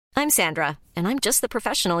I'm Sandra, and I'm just the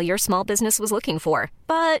professional your small business was looking for.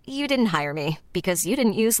 But you didn't hire me because you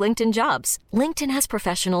didn't use LinkedIn Jobs. LinkedIn has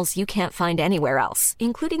professionals you can't find anywhere else,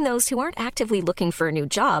 including those who aren't actively looking for a new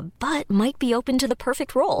job, but might be open to the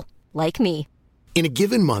perfect role, like me. In a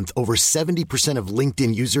given month, over 70% of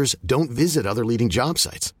LinkedIn users don't visit other leading job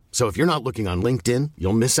sites. So if you're not looking on LinkedIn,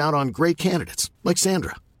 you'll miss out on great candidates like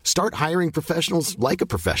Sandra. Start hiring professionals like a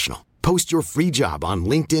professional. Post your free job on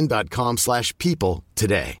linkedin.com/people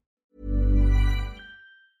today.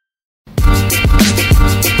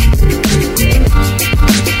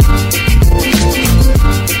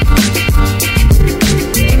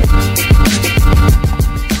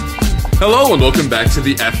 Hello and welcome back to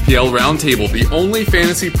the FPL Roundtable, the only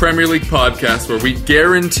fantasy Premier League podcast where we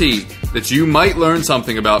guarantee that you might learn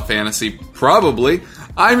something about fantasy, probably.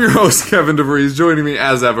 I'm your host, Kevin DeVries. Joining me,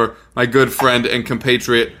 as ever, my good friend and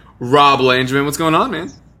compatriot, Rob Langeman. What's going on,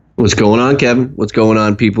 man? What's going on, Kevin? What's going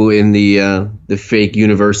on, people in the fake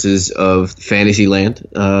universes of Fantasyland?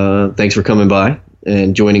 Thanks for coming by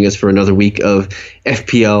and joining us for another week of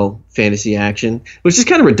FPL fantasy action, which is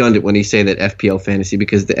kind of redundant when you say that FPL fantasy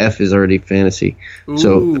because the F is already fantasy. Ooh.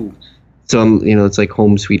 So it's like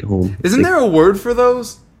home sweet home. Isn't there a word for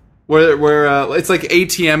those? Where it's like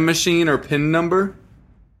ATM machine or PIN number?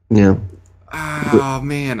 Yeah. Oh,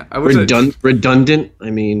 man. Redundant?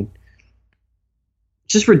 I mean,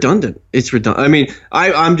 it's just redundant. It's redundant. I mean,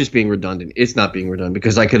 I'm just being redundant. It's not being redundant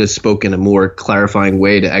because I could have spoken a more clarifying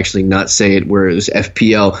way to actually not say it where it was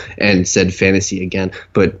FPL and said fantasy again.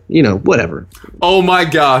 But, whatever. Oh, my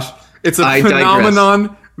gosh. It's a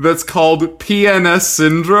phenomenon that's called PNS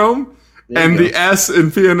syndrome. And the S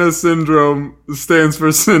in PNS syndrome stands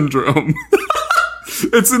for syndrome.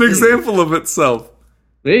 It's an example of itself.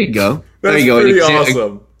 There you go. That's pretty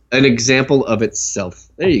awesome. An example of itself.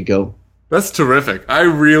 There you go. That's terrific. I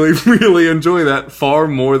really, really enjoy that far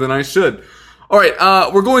more than I should. All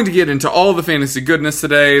right, we're going to get into all the fantasy goodness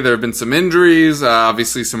today. There have been some injuries,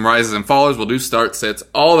 obviously some rises and falls. We'll do start sits,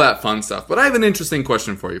 all that fun stuff. But I have an interesting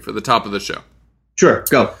question for you for the top of the show. Sure,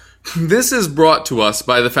 go. This is brought to us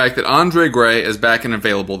by the fact that Andre Gray is back and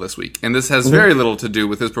available this week, and this has very little to do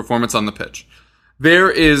with his performance on the pitch. There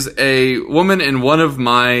is a woman in one of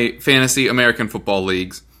my fantasy American football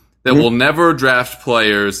leagues that will never draft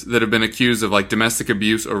players that have been accused of like domestic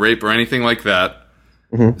abuse or rape or anything like that.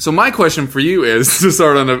 So my question for you is, to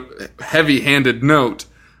start on a heavy-handed note,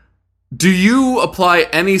 do you apply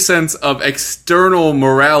any sense of external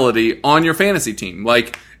morality on your fantasy team?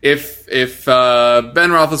 Like, if Ben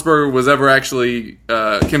Roethlisberger was ever actually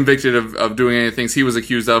convicted of doing any things he was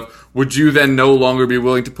accused of, would you then no longer be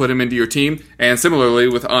willing to put him into your team? And similarly,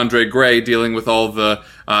 with Andre Gray dealing with all the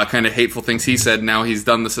kind of hateful things he said, now he's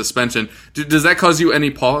done the suspension. Does that cause you any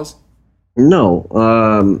pause?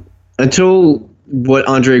 No. Until what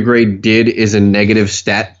Andre Gray did is a negative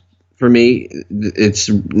stat for me, it's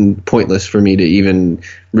pointless for me to even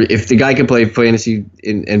 – if the guy can play fantasy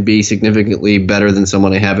and be significantly better than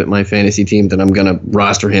someone I have at my fantasy team, then I'm going to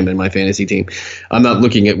roster him in my fantasy team. I'm not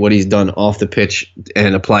looking at what he's done off the pitch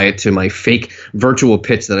and apply it to my fake virtual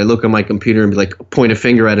pitch that I look on my computer and be like, point a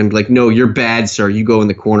finger at him and be like, no, you're bad, sir. You go in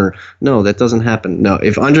the corner. No, that doesn't happen. No,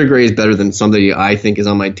 if Andre Gray is better than somebody I think is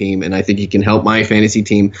on my team and I think he can help my fantasy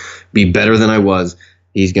team be better than I was,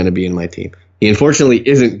 he's going to be in my team. He unfortunately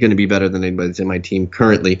isn't going to be better than anybody that's in my team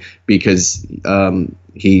currently because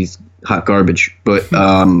he's hot garbage. But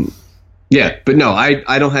but no,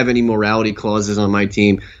 I don't have any morality clauses on my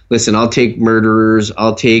team. Listen, I'll take murderers,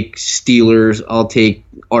 I'll take stealers, I'll take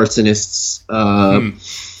arsonists,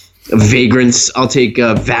 vagrants, I'll take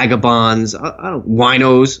vagabonds, I don't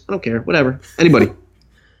winos, I don't care, whatever, anybody.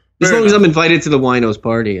 As long as I'm invited to the winos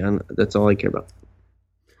party, that's all I care about.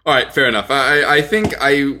 All right, fair enough. I think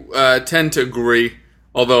I tend to agree,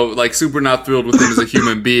 although like super not thrilled with him as a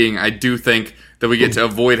human being. I do think that we get to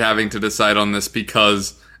avoid having to decide on this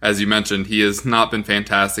because, as you mentioned, he has not been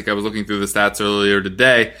fantastic. I was looking through the stats earlier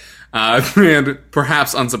today, and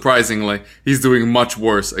perhaps unsurprisingly, he's doing much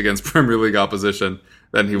worse against Premier League opposition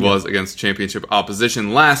than he was against Championship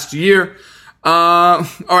opposition last year. All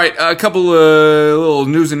right, a couple of little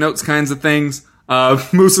news and notes kinds of things.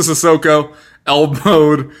 Moussa Sissoko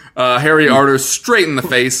elbowed Harry Arter straight in the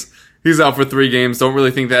face. He's out for 3 games. Don't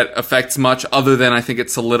really think that affects much, other than I think it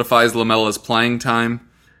solidifies Lamella's playing time.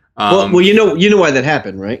 Well, you know why that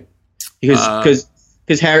happened, right? Because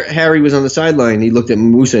Harry was on the sideline. He looked at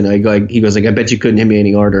Moussa and he goes, I bet you couldn't hit me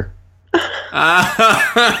any harder.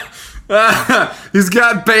 He's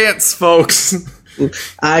got bants, folks.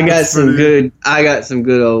 I got some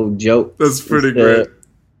good old jokes. That's pretty great.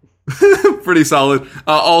 Pretty solid.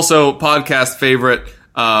 Also, podcast favorite,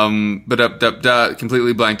 But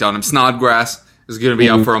completely blanked on him. Snodgrass is going to be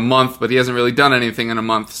out for a month, but he hasn't really done anything in a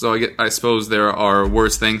month, so I suppose there are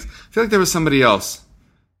worse things. I feel like there was somebody else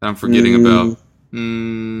that I'm forgetting about.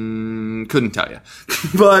 Couldn't tell you.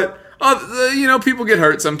 But, people get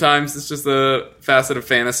hurt sometimes. It's just a facet of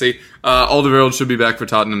fantasy. Alderweireld should be back for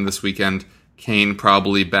Tottenham this weekend. Kane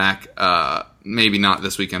probably back, maybe not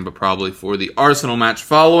this weekend, but probably for the Arsenal match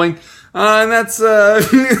following. And that's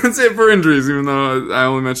it for injuries, even though I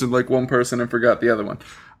only mentioned like one person and forgot the other one.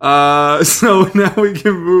 So now we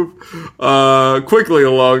can move quickly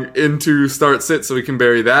along into start sit, so we can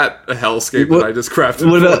bury that hellscape that I just crafted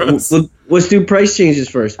for us. Let's do price changes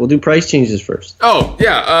first. We'll do price changes first. Oh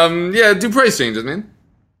yeah, do price changes, man.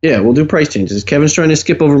 Yeah, we'll do price changes. Kevin's trying to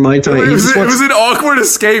skip over my time. It was an awkward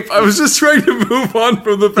escape. I was just trying to move on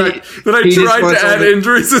from the fact that I tried to add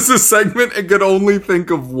injuries as a segment and could only think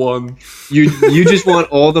of one. You just want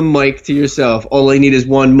all the mic to yourself. All I need is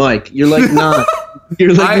one mic. You're like Nas.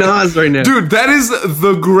 You're like Nas right now. Dude, that is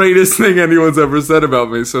the greatest thing anyone's ever said about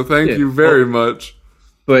me, so thank you very much.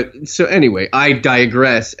 But so anyway, I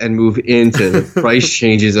digress and move into the price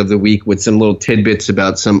changes of the week with some little tidbits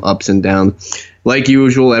about some ups and downs. Like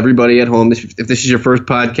usual, everybody at home, if this is your first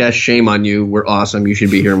podcast, shame on you. We're awesome. You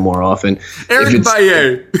should be here more often. Eric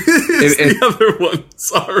Baillet is the other one.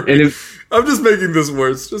 Sorry. I'm just making this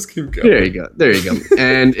worse. Just keep going. There you go.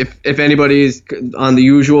 And if anybody's on the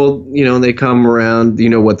usual, they come around,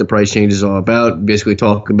 what the price change is all about. Basically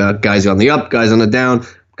talk about guys on the up, guys on the down.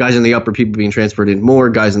 Guys in the up are people being transferred in more.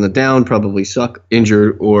 Guys in the down probably suck,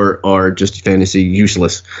 injured, or are just fantasy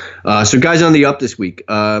useless. So guys on the up this week.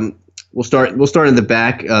 We'll start in the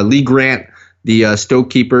back. Lee Grant, the Stoke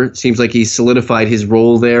keeper, seems like he's solidified his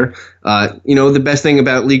role there. The best thing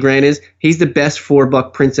about Lee Grant is he's the best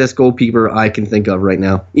 $4 princess goalkeeper I can think of right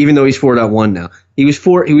now. Even though he's 4.1 now, he was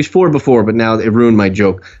 4 before, but now it ruined my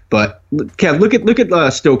joke. But Kev, look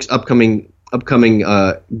at Stoke's upcoming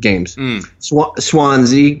games.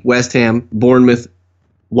 Swansea, West Ham, Bournemouth,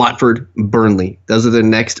 Watford, Burnley. Those are the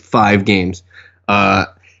next 5 games.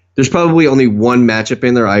 There's probably only one matchup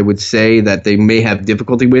in there I would say that they may have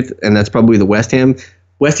difficulty with, and that's probably the West Ham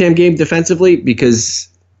game defensively, because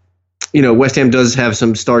West Ham does have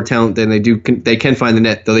some star talent, and they can find the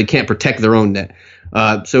net, though they can't protect their own net.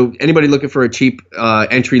 So anybody looking for a cheap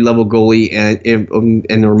entry level goalie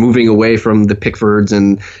and they're moving away from the Pickfords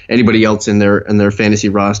and anybody else in their fantasy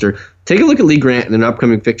roster, take a look at Lee Grant and their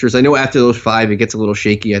upcoming fixtures. I know after those 5 it gets a little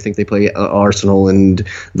shaky. I think they play Arsenal and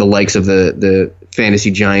the likes of the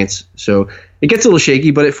fantasy giants, so it gets a little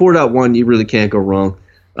shaky. But at 4.1 you really can't go wrong.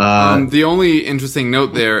 The only interesting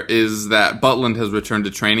note there is that Butland has returned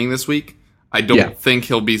to training this week. I don't think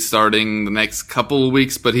he'll be starting the next couple of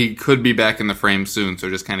weeks, but he could be back in the frame soon. So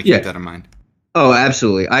just kind of keep that in mind. Oh,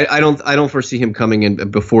 absolutely. I don't foresee him coming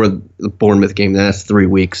in before the Bournemouth game. That's 3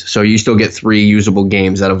 weeks. So you still get 3 usable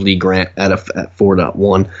games out of Lee Grant at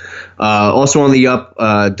 4.1. Also on the up,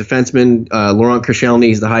 defenseman Laurent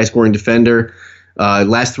Koscielny is the highest scoring defender.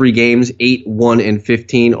 Last 3 games, 8, 1, and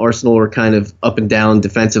 15. Arsenal are kind of up and down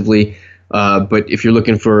defensively. But if you're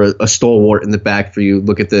looking for a stalwart in the back for you,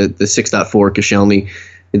 look at the 6.4 Koscielny.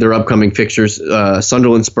 Their upcoming fixtures: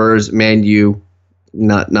 Sunderland, Spurs, Man U.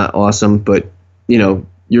 Not awesome, but you're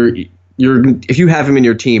if you have him in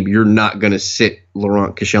your team, you're not going to sit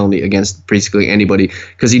Laurent Koscielny against basically anybody,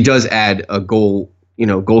 because he does add a goal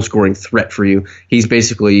scoring threat for you. He's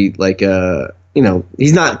basically like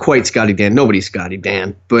he's not quite Scotty Dan. Nobody's Scotty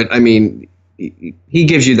Dan, but I mean he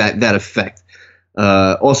gives you that effect.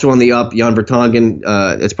 Also on the up, Jan Vertonghen.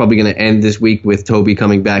 It's probably going to end this week with Toby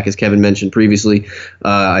coming back, as Kevin mentioned previously.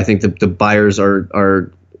 I think the buyers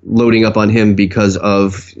are loading up on him because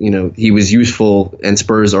of he was useful and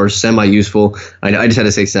Spurs are semi-useful. I just had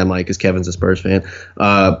to say semi because Kevin's a Spurs fan.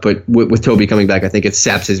 But with Toby coming back, I think it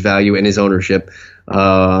saps his value and his ownership.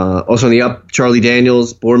 Also on the up, Charlie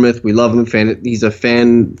Daniels, Bournemouth. We love him. He's a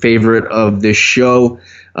fan favorite of this show.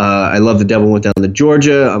 I love the Devil Went Down to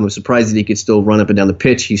Georgia. I'm surprised that he could still run up and down the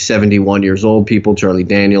pitch. He's 71 years old, people, Charlie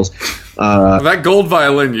Daniels. That gold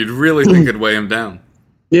violin, you'd really think it'd weigh him down.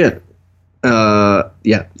 Yeah.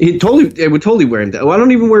 It would totally wear him down. Well, I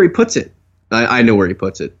don't even where he puts it. I know where he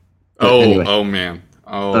puts it. Anyway. Oh, man.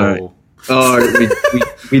 Oh. All right.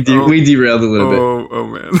 We derailed a little bit. Oh,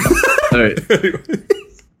 man. All right. Anyway.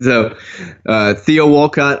 So, Theo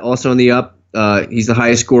Walcott, also on the up. He's the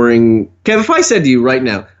highest scoring. Kev, if I said to you right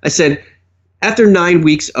now, I said, after 9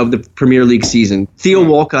 weeks of the Premier League season, Theo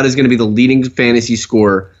Walcott is going to be the leading fantasy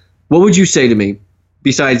scorer, what would you say to me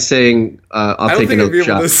besides saying, I'll take another shot? I don't think I'd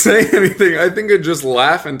be able to say anything. I think I'd just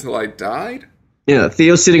laugh until I died. Yeah,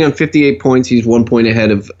 Theo's sitting on 58 points. He's 1 point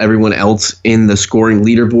ahead of everyone else in the scoring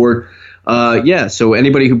leaderboard. So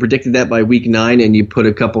anybody who predicted that by week 9 and you put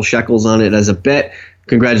a couple shekels on it as a bet,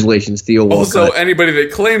 congratulations, Theo Walcott. Also, anybody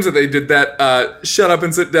that claims that they did that, shut up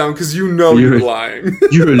and sit down because you know you're lying.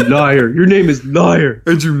 You're a liar. Your name is Liar.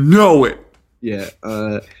 And you know it. Yeah.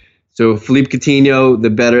 So Philippe Coutinho, the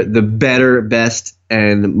better, best,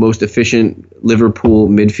 and most efficient Liverpool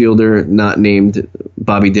midfielder, not named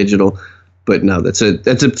Bobby Digital. But no, that's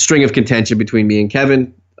a string of contention between me and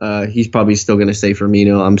Kevin. He's probably still going to say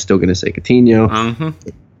Firmino. I'm still going to say Coutinho.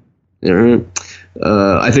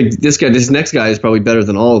 I think this next guy is probably better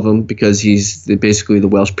than all of them because he's basically the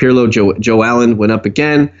Welsh Pirlo. Joe Allen went up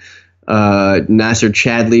again. Nasser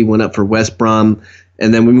Chadli went up for West Brom,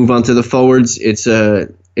 and then we move on to the forwards. It's a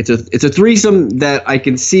threesome that I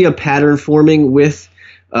can see a pattern forming with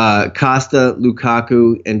Costa,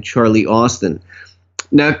 Lukaku, and Charlie Austin.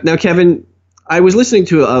 Now, Kevin, I was listening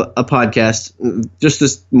to a podcast just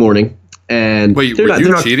this morning, and wait, were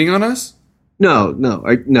you cheating on us? No,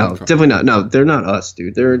 definitely not. No, they're not us,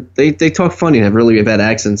 dude. They talk funny and have really bad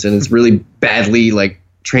accents, and it's really badly like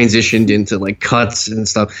transitioned into like cuts and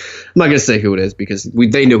stuff. I'm not gonna say who it is because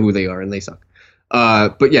they know who they are and they suck.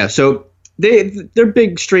 But yeah, so their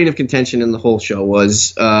big strain of contention in the whole show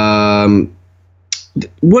was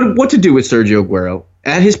what to do with Sergio Aguero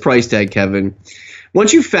at his price tag, Kevin.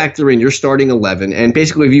 Once you factor in your starting 11, and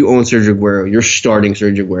basically if you own Sergio Aguero, you're starting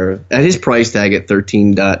Sergio Aguero at his price tag at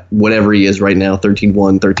 13 whatever he is right now,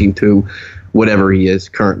 13.1, 13.2, whatever he is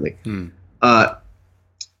currently.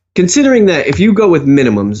 Considering that if you go with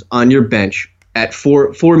minimums on your bench at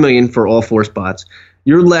 $4 million for all 4 spots,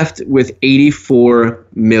 you're left with $84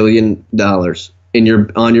 million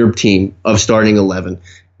on your team of starting 11.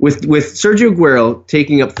 With Sergio Aguero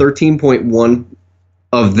taking up 13.1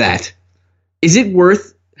 of that. Is it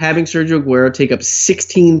worth having Sergio Aguero take up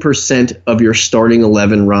 16% of your starting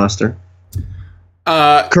 11 roster?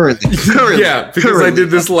 Currently. Yeah, because I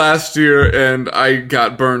did this last year and I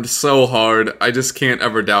got burned so hard. I just can't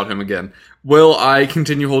ever doubt him again. Will I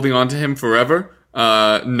continue holding on to him forever?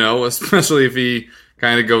 No, especially if he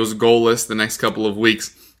kind of goes goalless the next couple of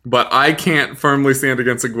weeks. But I can't firmly stand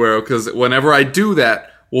against Aguero because whenever I do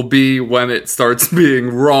that will be when it starts being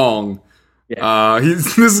wrong. Yeah.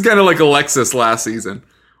 This is kind of like Alexis last season,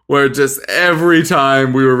 where just every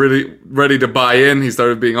time we were really ready to buy in, he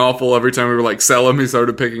started being awful. Every time we were like sell him, he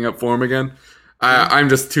started picking up form again. I'm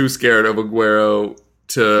just too scared of Aguero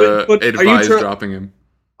to advise dropping him.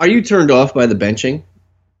 Are you turned off by the benching?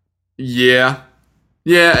 Yeah,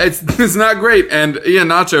 it's not great, and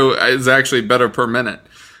Nacho is actually better per minute.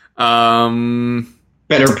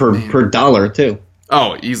 Better per dollar too.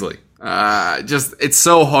 Oh, easily. It's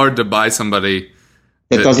so hard to buy somebody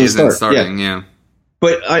that doesn't isn't start. Starting. Yeah.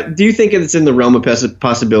 But do you think it's in the realm of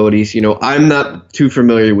possibilities? I'm not too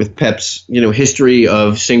familiar with Pep's history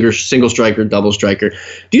of single striker, double striker.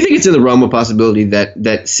 Do you think it's in the realm of possibility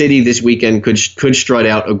that City this weekend could strut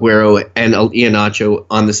out Aguero and Iheanacho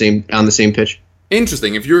on the same pitch?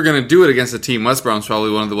 Interesting. If you were going to do it against a team, West Brom's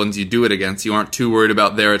probably one of the ones you do it against. You aren't too worried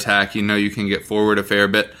about their attack. You can get forward a fair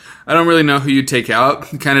bit. I don't really know who you take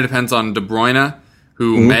out. It kind of depends on De Bruyne,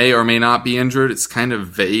 who may or may not be injured. It's kind of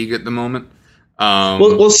vague at the moment.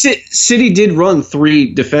 City did run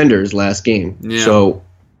 3 defenders last game, so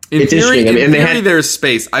it's interesting. In theory, there's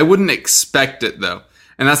space. I wouldn't expect it though,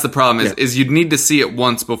 and that's the problem. Is you'd need to see it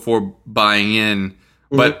once before buying in,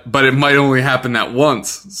 but it might only happen that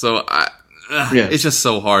once. So it's just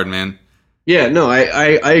so hard, man. Yeah, no,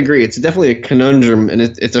 I agree. It's definitely a conundrum, and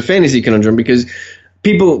it's a fantasy conundrum because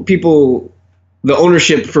people, the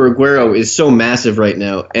ownership for Aguero is so massive right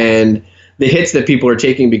now, and the hits that people are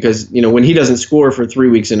taking because, when he doesn't score for 3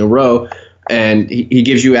 weeks in a row and he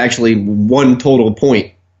gives you actually 1 total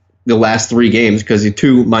point the last 3 games because he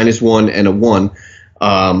 2, -1, and a 1,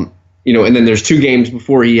 and then there's 2 games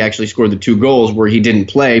before he actually scored the 2 goals where he didn't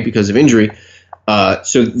play because of injury.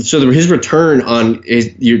 So his return on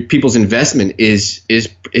people's investment is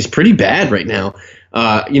pretty bad right now.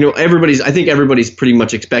 I think everybody's pretty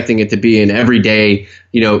much expecting it to be an everyday,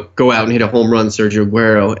 go out and hit a home run, Sergio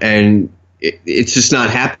Aguero, and it's just not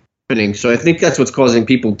happening. So I think that's what's causing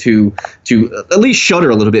people to at least shudder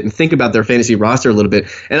a little bit and think about their fantasy roster a little bit.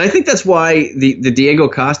 And I think that's why the Diego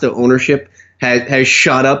Costa ownership has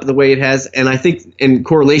shot up the way it has. And I think in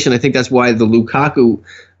correlation, I think that's why the Lukaku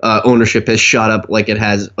ownership has shot up like it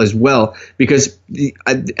has as well, because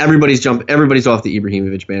everybody's off the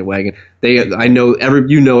Ibrahimovic bandwagon.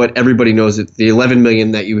 Everybody knows it. The 11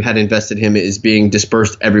 million that you had invested him is being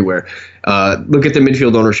dispersed everywhere. Look at the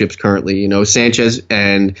midfield ownerships currently. Sanchez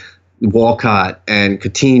and Walcott and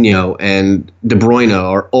Coutinho and De Bruyne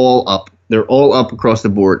are all up. They're all up across the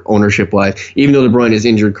board ownership-wise, even though De Bruyne is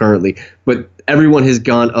injured currently. But everyone has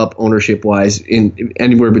gone up ownership-wise in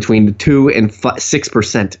anywhere between 2 and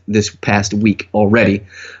 6% this past week already.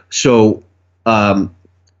 So what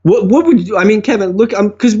would you – I mean, Kevin, look,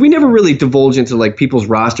 because we never really divulge into like people's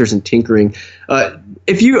rosters and tinkering.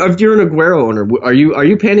 If you're an Aguero owner, are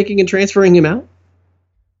you panicking and transferring him out?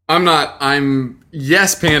 I'm not. I'm,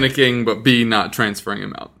 yes, panicking, but B, not transferring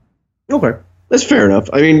him out. Okay. That's fair enough.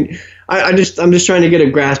 I mean, I'm just trying to get a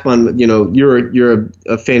grasp on, you're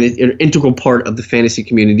a fan, an integral part of the fantasy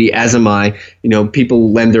community, as am I.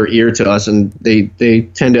 People lend their ear to us, and I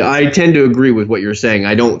tend to agree with what you're saying.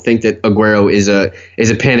 I don't think that Aguero is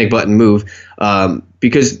a panic button move,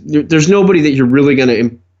 because there's nobody that you're really going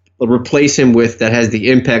to replace him with that has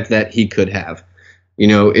the impact that he could have.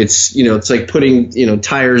 It's like putting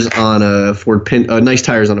tires on a Ford Pinto, nice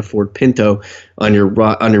tires on a Ford Pinto on your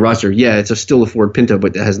roster. Yeah, it's still a Ford Pinto,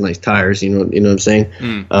 but it has nice tires. You know what I'm saying?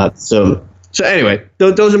 So anyway,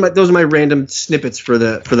 those are my random snippets for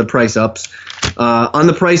the price ups. On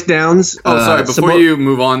the price downs. Sorry. Before you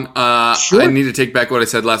move on, sure. I need to take back what I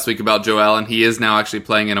said last week about Joe Allen. He is now actually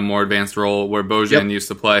playing in a more advanced role where Bojan used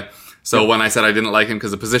to play. So when I said I didn't like him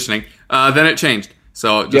because of positioning, then it changed.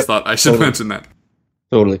 So just thought I should mention that.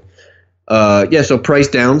 Totally. So price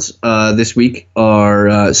downs this week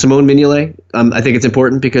are Simone Mignolet. I think it's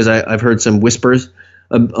important because I've heard some whispers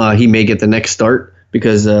he may get the next start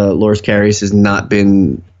because Loris Karius has not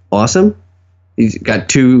been awesome. He's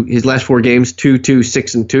got his last 4 games, 2-2,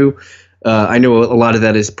 6-2. I know a lot of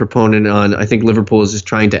that is proponent on, I think Liverpool is just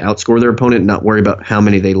trying to outscore their opponent and not worry about how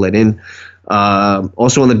many they let in.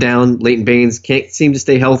 Also on the down, Leighton Baines can't seem to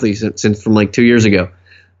stay healthy since from like 2 years ago.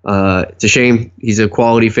 It's a shame. He's a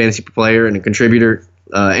quality fantasy player and a contributor.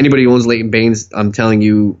 Anybody who owns Leighton Baines, I'm telling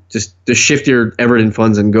you, just shift your Everton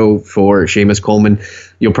funds and go for Seamus Coleman.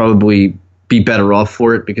 You'll probably be better off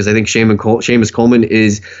for it because I think Seamus Coleman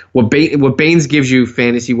is what Baines gives you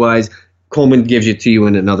fantasy-wise, Coleman gives it to you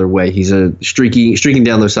in another way. He's a streaking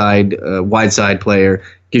down the side, wide side player,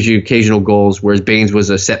 gives you occasional goals, whereas Baines was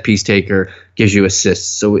a set-piece taker, gives you assists.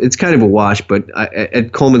 So it's kind of a wash, but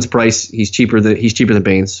at Coleman's price, he's cheaper than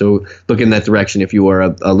Baines. So look in that direction if you are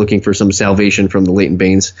looking for some salvation from the Leighton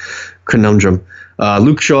Baines conundrum.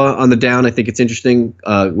 Luke Shaw on the down, I think it's interesting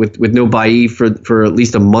with no Bailly for at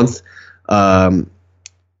least a month.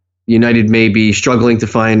 United may be struggling to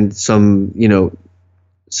find some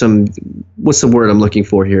what's the word I'm looking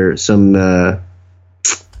for here?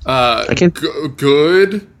 I can't.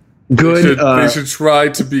 Good. They should try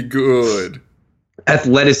to be good.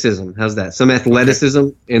 Athleticism. How's that? Some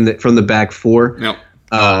athleticism from the back 4. Yep.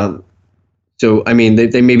 So I mean,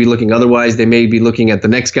 they may be looking otherwise. They may be looking at the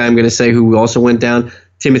next guy I'm going to say who also went down.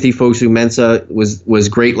 Timothy Fosu-Mensah was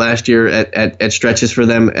great last year at stretches for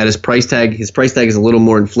them. At his price tag is a little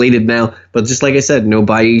more inflated now. But just like I said, no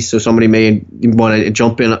Bailly, so somebody may want to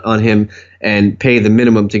jump in on him and pay the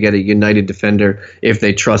minimum to get a United defender if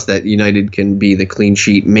they trust that United can be the clean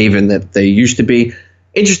sheet maven that they used to be.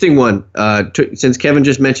 Interesting one. Since Kevin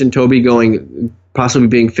just mentioned Toby possibly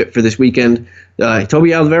being fit for this weekend,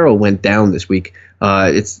 Toby Alderweireld went down this week.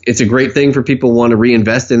 It's a great thing for people who want to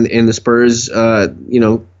reinvest in the Spurs,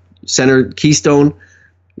 center keystone.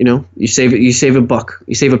 You save a buck,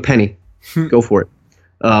 you save a penny, go for it.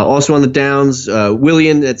 Also on the downs,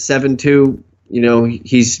 Willian at 7-2.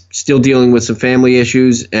 He's still dealing with some family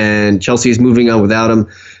issues, and Chelsea is moving on without him.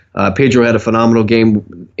 Pedro had a phenomenal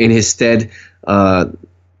game in his stead.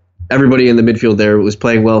 Everybody in the midfield there was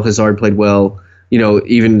playing well. Hazard played well.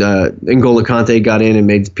 Even N'Golo Kante got in and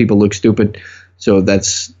made people look stupid. So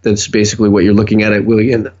that's basically what you're looking at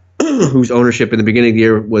Willian, whose ownership in the beginning of the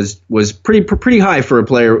year was pretty high for a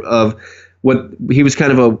player of what he was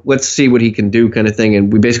kind of a let's see what he can do kind of thing.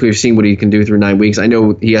 And we basically have seen what he can do through 9 weeks. I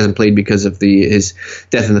know he hasn't played because of his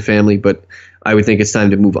death in the family, but I would think it's time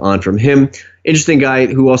to move on from him. Interesting guy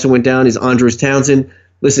who also went down is Andros Townsend.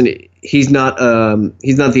 Listen, he's not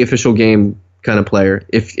the official game kind of player.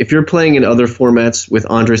 If you're playing in other formats with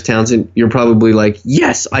Andros Townsend, you're probably like,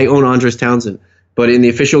 yes, I own Andros Townsend. But in the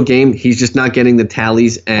official game, he's just not getting the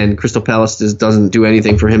tallies, and Crystal Palace doesn't do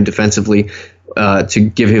anything for him defensively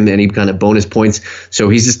to give him any kind of bonus points. So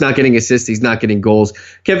he's just not getting assists. He's not getting goals.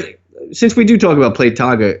 Kev, since we do talk about Play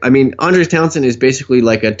Taga, I mean, Andros Townsend is basically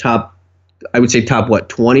like a top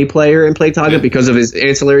 20 player in Play Taga because of his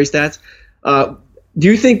ancillary stats. Do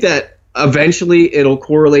you think that eventually it'll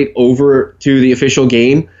correlate over to the official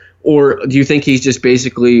game? Or do you think he's just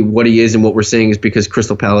basically what he is, and what we're saying is because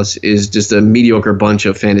Crystal Palace is just a mediocre bunch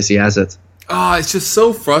of fantasy assets? It's just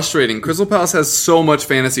so frustrating. Crystal Palace has so much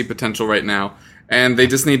fantasy potential right now, and they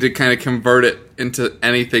just need to kind of convert it into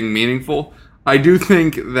anything meaningful. I do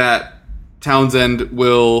think that Townsend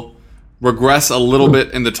will regress a little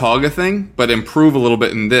bit in the Toga thing, but improve a little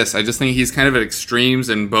bit in this. I just think he's kind of at extremes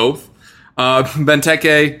in both.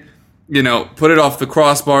 Benteke, put it off the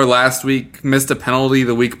crossbar last week, missed a penalty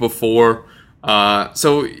the week before.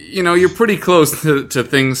 So, you're pretty close to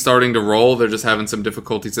things starting to roll. They're just having some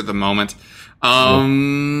difficulties at the moment.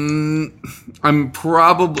 I'm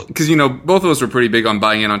probably, because, both of us were pretty big on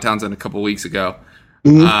buying in on Townsend a couple weeks ago.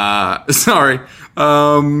 Sorry.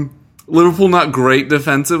 Liverpool not great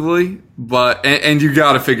defensively, but, and you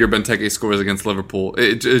gotta figure Benteke scores against Liverpool.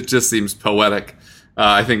 It just seems poetic.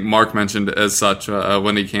 I think Mark mentioned as such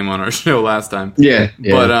when he came on our show last time. Yeah.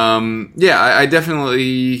 But, I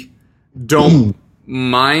definitely don't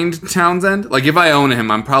mind Townsend. Like, if I own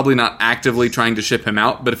him, I'm probably not actively trying to ship him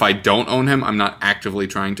out, but if I don't own him, I'm not actively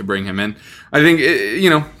trying to bring him in. I think,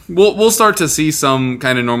 we'll start to see some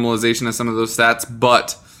kind of normalization of some of those stats,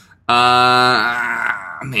 but,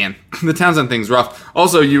 man, the Townsend thing's rough.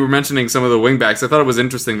 Also, you were mentioning some of the wingbacks. I thought it was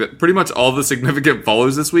interesting that pretty much all the significant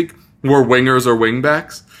followers this week were wingers or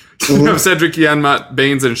wingbacks. You have Cedric Janmaat,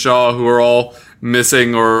 Baines, and Shaw, who are all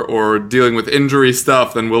missing or dealing with injury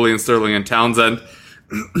stuff, than Willian, Sterling, and Townsend.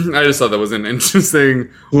 I just thought that was an interesting,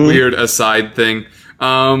 weird aside thing.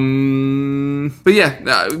 But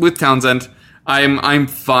yeah, with Townsend, I'm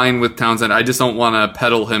fine with Townsend. I just don't want to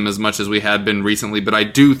peddle him as much as we had been recently, but I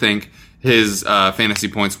do think his fantasy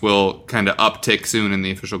points will kind of uptick soon in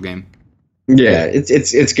the official game. Yeah,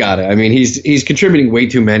 it's gotta. I mean, he's contributing way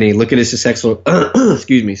too many. Look at his successful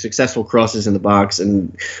successful crosses in the box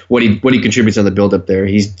and what he contributes on the build up there.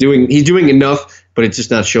 He's doing enough, but it's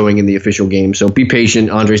just not showing in the official game. So be patient,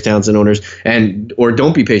 Andres Townsend owners, or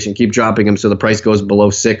don't be patient. Keep dropping him so the price goes below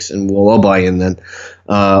 6, and we'll all buy in then.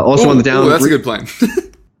 Also on the down, that's a good plan.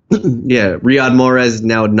 Yeah, Riyad Mahrez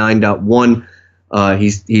now at 9.1.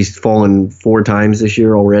 He's fallen 4 times this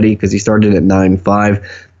year already because he started at 9.5.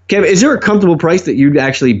 Kevin, is there a comfortable price that you'd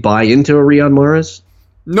actually buy into a Riyad Mahrez?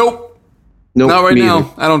 Nope. Not right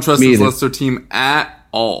now. I don't trust this Leicester team at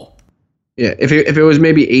all. Yeah, if it was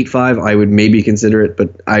maybe 8.5, I would maybe consider it,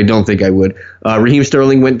 but I don't think I would. Raheem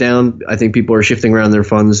Sterling went down. I think people are shifting around their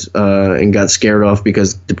funds and got scared off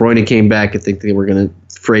because De Bruyne came back. I think they were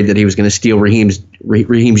afraid that he was going to steal Raheem's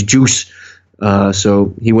juice,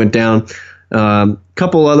 so he went down.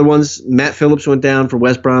 Couple other ones. Matt Phillips went down for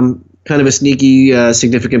West Brom. Kind of a sneaky,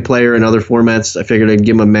 significant player in other formats. I figured I'd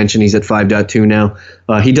give him a mention. He's at 5.2 now.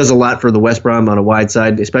 He does a lot for the West Brom on a wide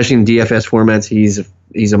side, especially in DFS formats.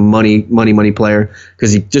 He's a money player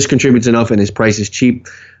because he just contributes enough and his price is cheap.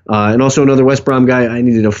 And also another West Brom guy. I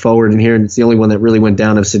needed a forward in here, and it's the only one that really went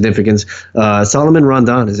down of significance. Solomon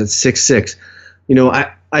Rondon is at 6.6.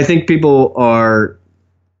 I think people are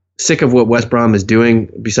sick of what West Brom is doing.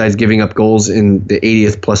 Besides giving up goals in the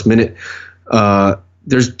 80th plus minute.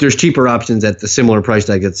 There's cheaper options at the similar price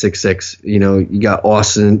tag at 6.6. You got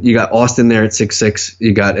Austin there at 6.6.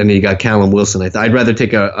 You got Callum Wilson. I'd rather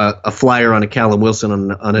take a flyer on a Callum Wilson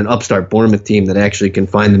on an upstart Bournemouth team that actually can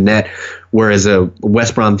find the net, whereas a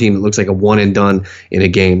West Brom team that looks like a one and done in a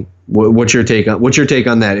game. What's your take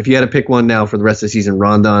on that? If you had to pick one now for the rest of the season,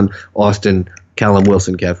 Rondon, Austin, Callum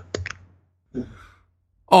Wilson, Kev.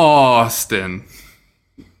 Austin,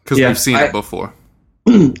 because we've seen it before.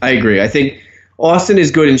 I agree. I think Austin is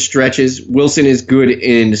good in stretches. Wilson is good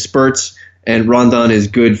in spurts, and Rondon is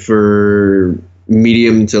good for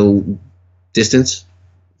medium to distance.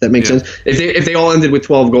 That makes sense. If they all ended with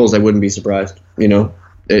 12 goals, I wouldn't be surprised.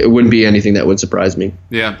 It wouldn't be anything that would surprise me.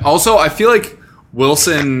 Yeah. Also, I feel like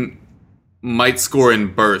Wilson might score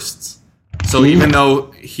in bursts. So even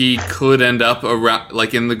though he could end up around,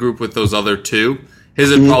 like in the group with those other two, his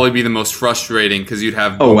would probably be the most frustrating because you'd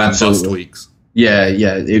have boom and bust weeks. Yeah.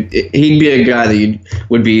 He'd be a guy that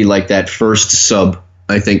would be like that first sub.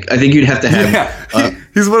 I think you'd have to have. Yeah,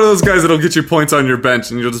 he's one of those guys that'll get you points on your bench,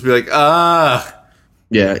 and you'll just be like,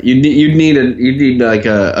 Yeah, you'd need like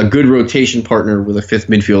a good rotation partner with a fifth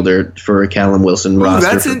midfielder for a Callum Wilson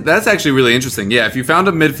roster. That's actually really interesting. Yeah, if you found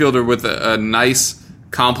a midfielder with a nice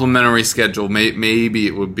complementary schedule, maybe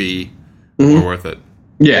it would be more worth it.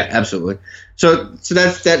 Yeah, absolutely. So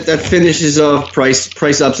that finishes off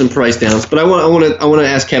price ups and price downs. But I want to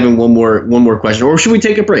ask Kevin one more question, or should we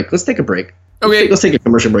take a break? Let's take a break. Okay, let's take a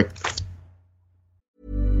commercial break.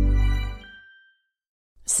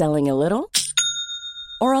 Selling a little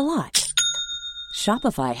or a lot?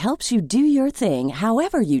 Shopify helps you do your thing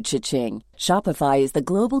however you cha-ching. Shopify is the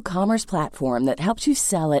global commerce platform that helps you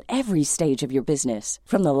sell at every stage of your business.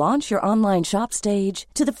 From the launch your online shop stage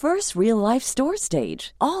to the first real-life store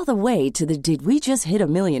stage, all the way to the did we just hit a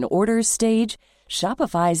million orders stage.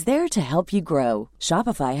 Shopify is there to help you grow.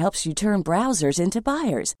 Shopify helps you turn browsers into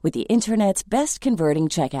buyers with the internet's best converting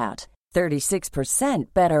checkout.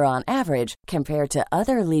 36% better on average compared to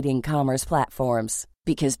other leading commerce platforms.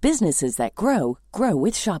 Because businesses that grow, grow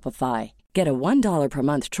with Shopify. Get a $1 per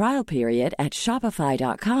month trial period at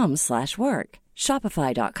shopify.com/work.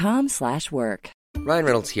 Shopify.com/work. Ryan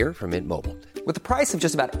Reynolds here from Mint Mobile. With the price of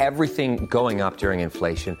just about everything going up during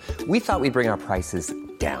inflation, we thought we'd bring our prices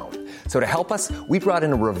down. So to help us, we brought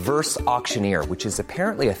in a reverse auctioneer, which is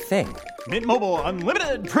apparently a thing. Mint Mobile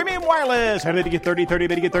Unlimited Premium Wireless. How to get 30, 30,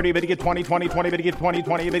 bit to get 30, bit to get 20, 20, 20, bit to get 20,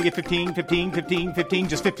 20, bit to get 15, 15, 15, 15,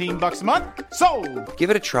 just $15 a month? Sold!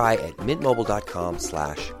 Give it a try at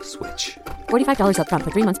mintmobile.com/switch. $45 up front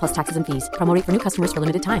for 3 months plus taxes and fees. Promo rate for new customers for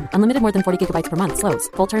limited time. Unlimited more than 40 gigabytes per month. Slows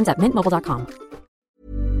full terms at mintmobile.com.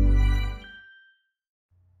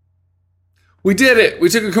 We did it. We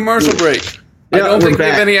took a commercial break. I don't think we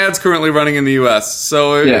have any ads currently running in the U.S.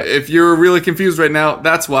 So if you're really confused right now,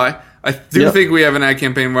 that's why. I do think we have an ad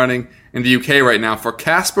campaign running in the UK right now for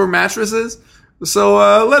Casper mattresses. So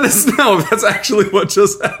let us know if that's actually what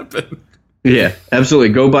just happened. Yeah, absolutely.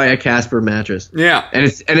 Go buy a Casper mattress. Yeah. And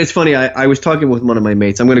it's funny. I was talking with one of my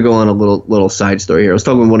mates. I'm going to go on a little side story here. I was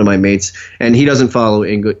talking with one of my mates, and he doesn't follow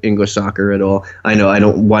English soccer at all. I know. I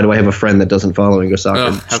don't. Why do I have a friend that doesn't follow English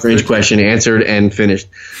soccer? Strange question. Answered and finished.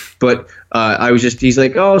 But he's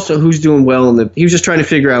like, oh, so who's doing well? And he was just trying to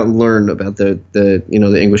figure out and learn about the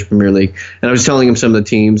English Premier League. And I was telling him some of the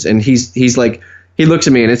teams, and he's like. He looks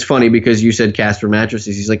at me, and it's funny because you said Casper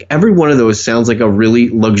mattresses. He's like, every one of those sounds like a really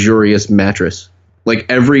luxurious mattress.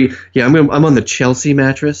 Like I'm on the Chelsea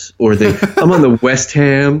mattress, or I'm on the West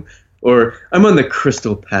Ham, or I'm on the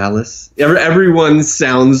Crystal Palace. Everyone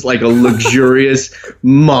sounds like a luxurious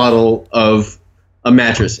model of a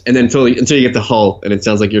mattress, and then until you get the Hull, and it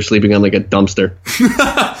sounds like you're sleeping on like a dumpster.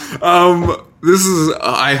 This is,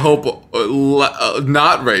 I hope,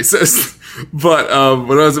 not racist. But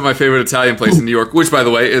when I was at my favorite Italian place in New York, which, by the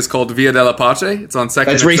way, is called Via della Pace. It's on 2nd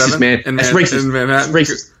That's and racist, 7th man. in That's racist. in Manhattan. That's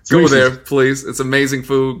racist. Go there, please. It's amazing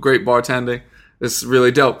food, great bartending. It's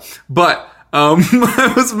really dope. But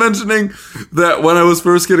I was mentioning that when I was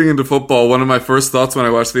first getting into football, one of my first thoughts when I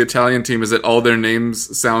watched the Italian team is that all their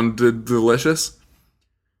names sounded delicious.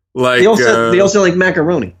 Like they all sound like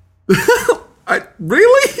macaroni.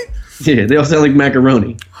 Really? Yeah, they all sound like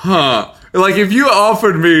macaroni. Huh. Like, if you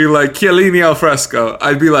offered me, like, Chiellini al fresco,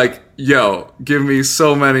 I'd be like, yo, give me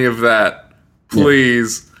so many of that.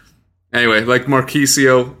 Please. Yeah. Anyway, like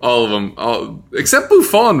Marchisio, all of them. Except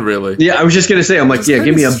Buffon, really. Yeah, I was just going to say, I'm like, give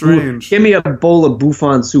me a bowl of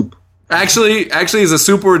Buffon soup. Actually, as a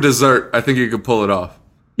soup or a dessert, I think you could pull it off.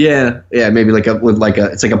 Yeah, maybe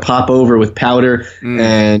it's like a pop over with powder,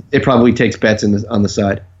 and it probably takes bets on the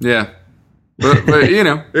side. Yeah. But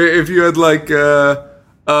if you had, like,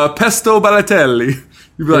 pesto balatelli.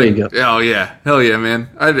 You'd be like, oh yeah, hell yeah, man!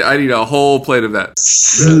 I'd eat a whole plate of that.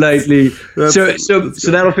 Slightly. So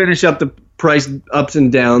that'll finish up the price ups and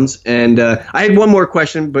downs. And I had one more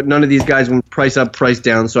question, but none of these guys went price up, price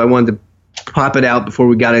down. So I wanted to pop it out before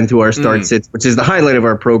we got into our start sits, which is the highlight of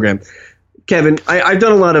our program. Kevin, I've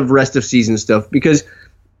done a lot of rest of season stuff because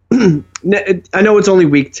I know it's only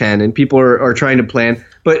week 10 and people are trying to plan,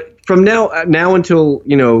 but from now until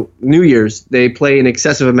New Year's, they play an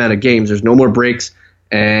excessive amount of games. There's no more breaks,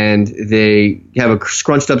 and they have a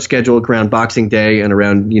scrunched up schedule around Boxing Day and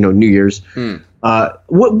around New Year's.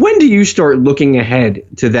 When do you start looking ahead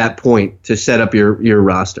to that point to set up your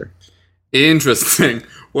roster? Interesting.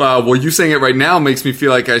 Wow. Well, you saying it right now makes me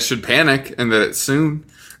feel like I should panic and that it's soon.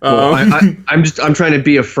 Well, I'm trying to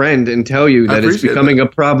be a friend and tell you that it's becoming a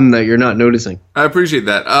problem that you're not noticing. I appreciate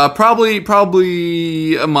that.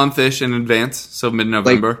 Probably a month-ish in advance, so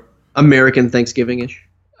mid-November. Like American Thanksgiving-ish?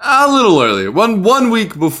 A little earlier. One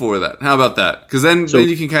week before that. How about that? Because then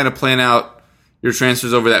you can kind of plan out your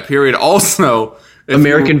transfers over that period. Also,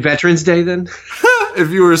 American Veterans Day, then? If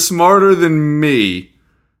you were smarter than me,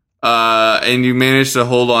 and you managed to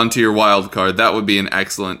hold on to your wild card, that would be an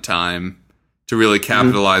excellent time to really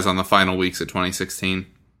capitalize on the final weeks of 2016.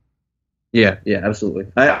 Yeah, absolutely.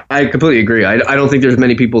 I completely agree. I don't think there's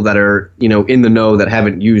many people that are in the know that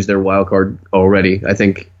haven't used their wild card already. I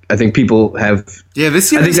think people have. Yeah,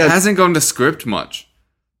 this year hasn't gone to script much.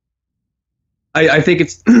 I think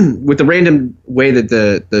it's with the random way that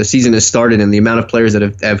the season has started and the amount of players that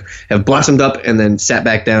have blossomed up and then sat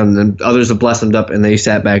back down, and then others have blossomed up and they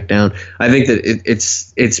sat back down. I think that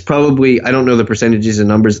it's probably, I don't know the percentages and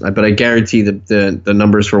numbers, but I guarantee the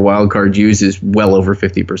numbers for wild card use is well over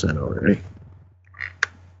 50% already.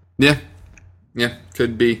 Yeah,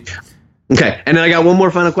 could be. Okay, and then I got one more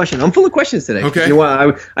final question. I'm full of questions today. Okay. You know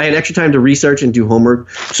what? I had extra time to research and do homework.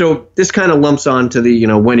 So this kind of lumps on to the,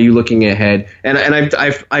 when are you looking ahead? And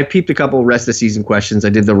I've peeped a couple rest of season questions. I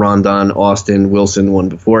did the Rondon, Austin, Wilson one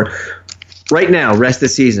before. Right now, rest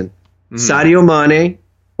of season, Sadio Mane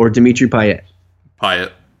or Dimitri Payet?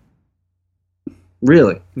 Payet.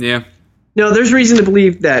 Really? Yeah. No, there's reason to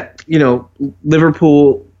believe that,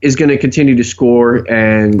 Liverpool is going to continue to score,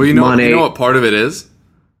 and Well, Mane. you know what part of it is?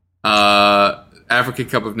 African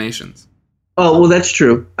Cup of Nations. Oh, well, that's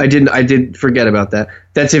true. I did forget about that.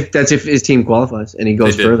 That's if his team qualifies and he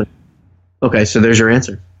goes further. Okay, so there's your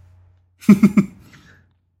answer.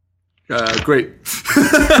 Great.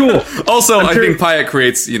 Cool. Also, I think Payet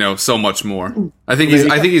creates, so much more. I think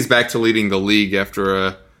he's back to leading the league after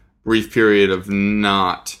a brief period of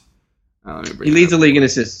not. He leads the league in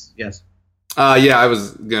assists. Yes. Yeah, I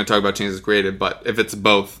was going to talk about chances created, but if it's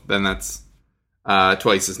both, then that's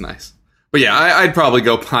twice as nice. But yeah, I'd probably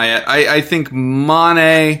go Payet. I think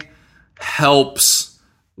Mane helps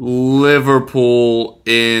Liverpool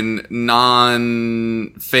in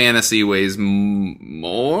non-fantasy ways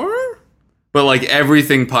more, but like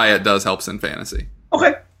everything Payet does helps in fantasy.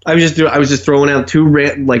 Okay, I was just throwing out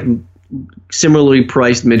two similarly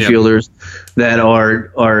priced midfielders that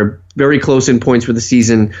are very close in points for the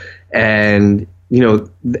season, and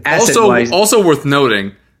asset-wise. Also worth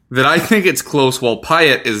noting that I think it's close while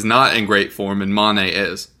Payet is not in great form and Mane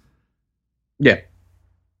is. Yeah,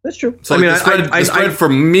 that's true. So the spread for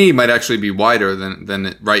me might actually be wider than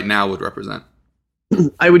it right now would represent.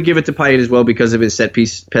 I would give it to Payet as well because of his set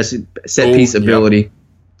piece ability, yep.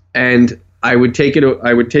 And I would take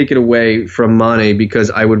it away from Mane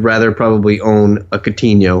because I would rather probably own a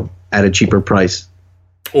Coutinho at a cheaper price,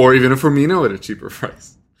 or even a Firmino at a cheaper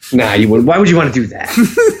price. Nah, you would. Why would you want to do that?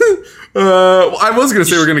 I was going to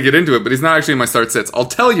say we're going to get into it, but he's not actually in my start sits. I'll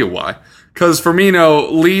tell you why. Because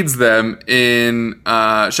Firmino leads them in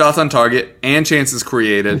shots on target and chances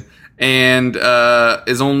created, and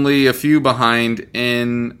is only a few behind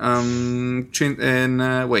in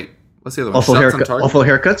wait, what's the other one? Awful shots on target? Awful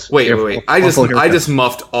haircuts. Wait. I just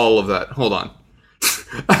muffed all of that. Hold on.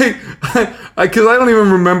 Because I don't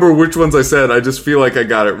even remember which ones I said. I just feel like I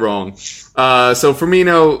got it wrong. So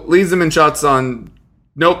Firmino leads them in shots on.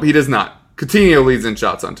 Nope, he does not. Coutinho leads in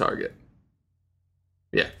shots on target.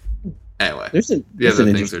 Yeah. Anyway, the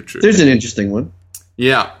other things are true. There's an interesting one.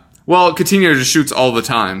 Yeah. Well, Coutinho just shoots all the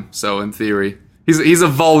time, so in theory, he's a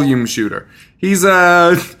volume shooter. He's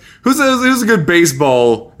who's a good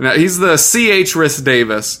baseball. He's the CH Rhys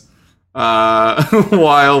Davis,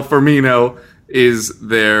 while Firmino is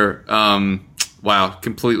their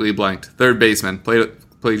completely blanked third baseman.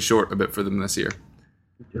 Played short a bit for them this year.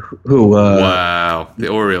 Who? Wow, the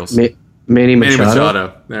Orioles. Manny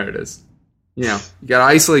Machado. There it is. You gotta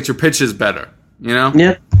isolate your pitches better. Yeah,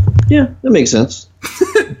 that makes sense.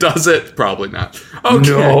 Does it? Probably not.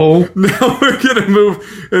 Okay. No. Now we're gonna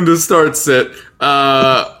move into start sit,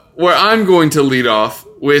 where I'm going to lead off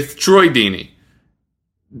with Troy Deeney.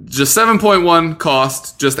 Just 7.1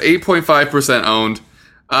 cost, just 8.5% owned.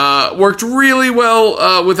 Worked really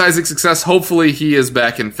well with Isaac's success. Hopefully he is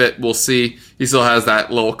back and fit. We'll see. He still has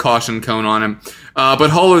that little caution cone on him.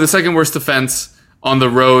 But Hull are the second worst defense on the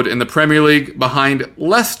road in the Premier League behind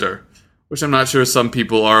Leicester, which I'm not sure some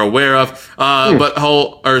people are aware of. But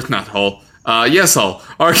Hull, or not Hull, yes Hull.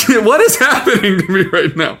 What is happening to me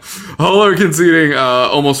right now? Hull are conceding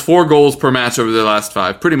almost 4 goals per match over the last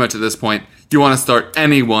 5. Pretty much at this point, you want to start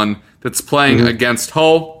anyone that's playing against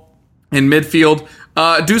Hull in midfield.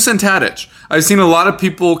 Dusan Tadic. I've seen a lot of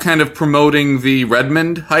people kind of promoting the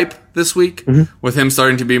Redmond hype this week, with him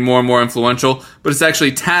starting to be more and more influential. But it's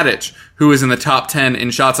actually Tadic who is in the top 10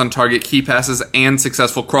 in shots on target, key passes, and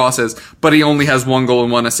successful crosses. But he only has 1 goal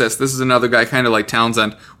and 1 assist. This is another guy kind of like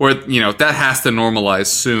Townsend, where that has to normalize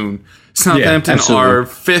soon. Southampton are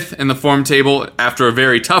 5th in the form table after a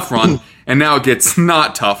very tough run, and now it gets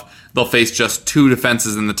not tough. They'll face just 2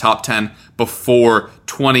 defenses in the top 10 before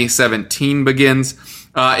 2017 begins.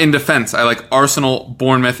 In defense, I like Arsenal,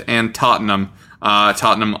 Bournemouth, and Tottenham.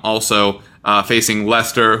 Tottenham also facing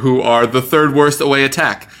Leicester, who are the 3rd worst away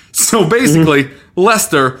attack. So basically,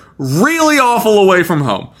 Leicester really awful away from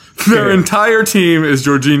home. Their entire team is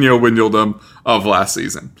Jorginho Wijnaldum of last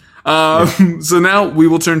season. So now we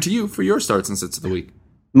will turn to you for your starts and sits of the week.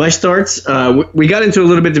 My starts, we got into a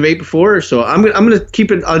little bit of debate before, so I'm gonna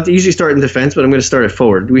keep it. I'll usually start in defense, but I'm gonna start at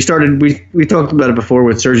forward. We talked about it before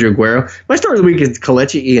with Sergio Aguero. My start of the week is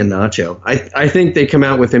Kelechi Iheanacho. I think they come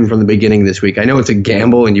out with him from the beginning this week. I know it's a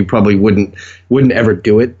gamble, and you probably wouldn't ever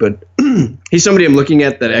do it, but he's somebody I'm looking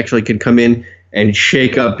at that actually could come in and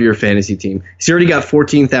shake up your fantasy team. He's already got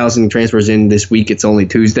 14,000 transfers in this week. It's only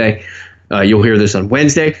Tuesday. You'll hear this on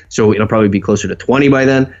Wednesday, so it'll probably be closer to 20 by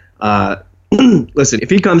then. Listen, if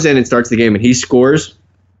he comes in and starts the game and he scores,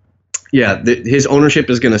 his ownership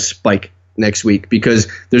is going to spike next week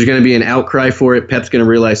because there's going to be an outcry for it. Pep's going to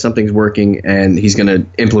realize something's working, and he's going to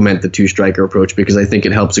implement the two-striker approach because I think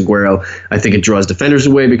it helps Aguero. I think it draws defenders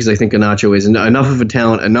away because I think Iheanacho is enough of a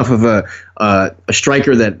talent, enough of a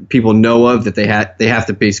striker that people know of that they have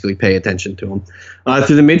to basically pay attention to him.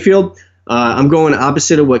 Through the midfield, I'm going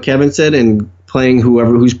opposite of what Kevin said and playing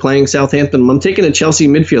who's playing Southampton. I'm taking a Chelsea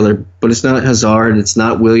midfielder, but it's not Hazard, it's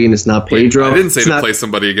not Willian, it's not Pedro. Wait, I didn't say play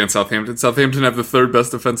somebody against Southampton. Southampton have the third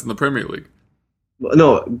best defense in the Premier League.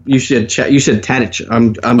 No, you said Tadic.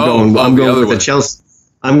 I'm going with a Chelsea.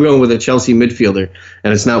 I'm going with a Chelsea midfielder,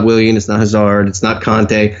 and it's not Willian, it's not Hazard, it's not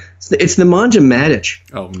Conte. It's Nemanja Matic.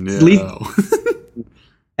 Oh no!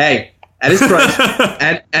 Hey, at his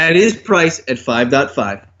price, at his price at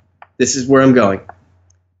 5.5, this is where I'm going.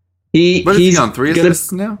 He's on 3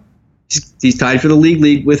 assists now? He's tied for the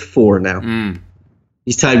league with 4 now.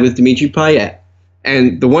 He's tied with Dimitri Payet.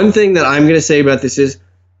 And the one thing that I'm going to say about this is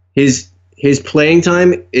his playing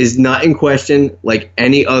time is not in question like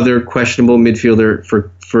any other questionable midfielder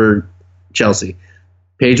for Chelsea.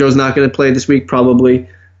 Pedro's not going to play this week probably.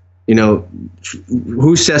 You know,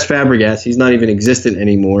 who's Cesc Fabregas? He's not even existent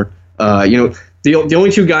anymore. The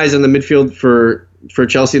only 2 guys in the midfield for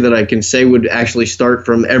Chelsea that I can say would actually start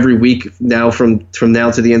from every week now from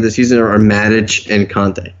now to the end of the season are Matic and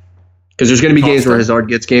Conte. Because there's going to be games where Hazard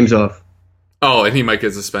gets games off. Oh, and he might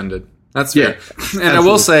get suspended. That's fair. Yeah, and absolutely. I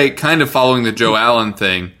will say, kind of following the Joe Allen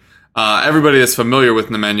thing, everybody that's familiar with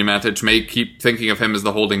Nemanja Matic may keep thinking of him as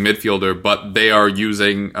the holding midfielder, but they are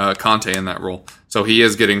using Conte in that role. So he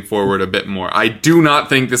is getting forward a bit more. I do not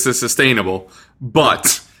think this is sustainable,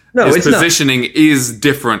 but his positioning is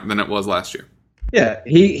different than it was last year. Yeah,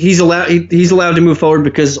 he's allowed to move forward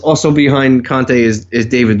because also behind Conte is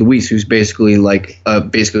David Luiz, who's basically like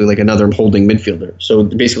another holding midfielder. So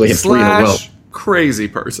basically, hit 3 in a row. Crazy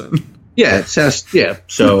person. Yeah,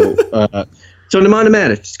 So Nemanja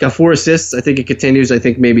Matic, he's got 4 assists. I think it continues. I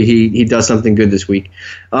think maybe he does something good this week.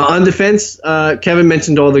 On defense, Kevin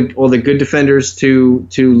mentioned all the good defenders to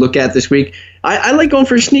look at this week. I like going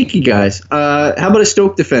for sneaky guys. How about a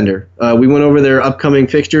Stoke defender? We went over their upcoming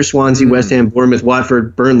fixtures: Swansea, West Ham, Bournemouth,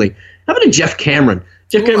 Watford, Burnley. How about a Jeff Cameron?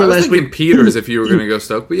 I was thinking Peters if you were going to go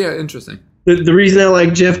Stoke, but yeah, interesting. The reason I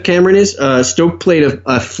like Jeff Cameron is Stoke played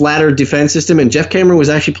a flatter defense system, and Jeff Cameron was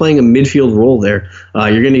actually playing a midfield role there.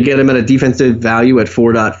 You're going to get him at a defensive value at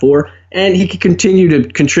 4.4, and he can continue to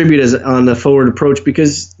contribute on the forward approach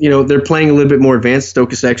because they're playing a little bit more advanced.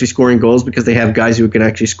 Stoke is actually scoring goals because they have guys who can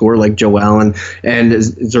actually score, like Joe Allen and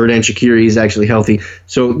Xherdan Shaqiri is actually healthy.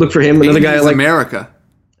 So look for him. Another guy like America.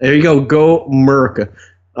 There you go America.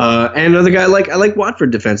 And another guy I like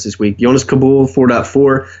Watford defense this week. Jonas Kabul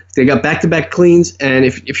 4.4. They got back-to-back cleans, and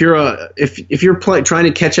if you're trying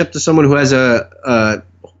to catch up to someone who has a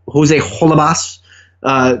Jose Holebas,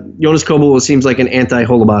 Jonas Kabul seems like an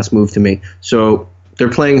anti-Holebas move to me. So they're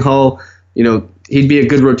playing Hull. He'd be a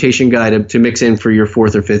good rotation guy to mix in for your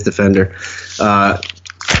 4th or 5th defender.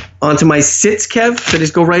 Onto my sits, Kev. Should I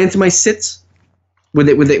just go right into my sits? Would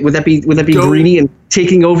that be greedy and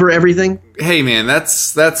taking over everything? Hey man,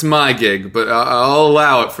 that's my gig, but I'll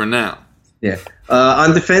allow it for now. Yeah.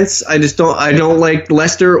 On defense, I don't like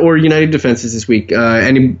Leicester or United defenses this week.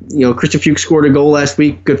 Christian Fuchs scored a goal last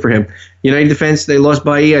week. Good for him. United defense, they lost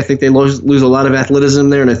Bailly. I think they lose a lot of athleticism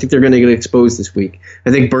there, and I think they're going to get exposed this week.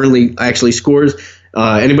 I think Burnley actually scores.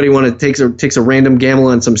 Anybody want to takes a random gamble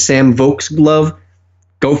on some Sam Vokes glove?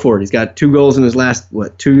 Go for it. He's got 2 goals in his last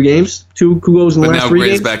 2 games. 2 goals in the last 3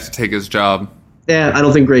 games. But now Gray's back to take his job. Yeah, I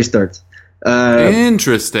don't think Gray starts.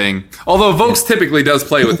 Interesting. Although Vokes typically does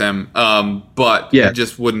play with him, but it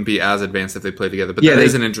just wouldn't be as advanced if they played together. But that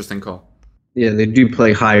is an interesting call. Yeah, they do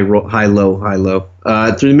play high, low. Through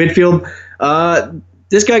the midfield,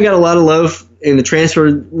 this guy got a lot of love in the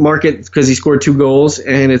transfer market because he scored 2 goals,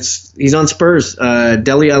 and he's on Spurs.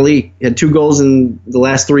 Dele Alli had 2 goals in the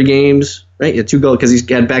last 3 games. Right, he had 2 goals because he's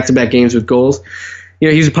had back-to-back games with goals.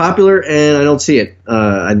 He's popular, and I don't see it.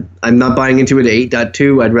 I'm not buying into it at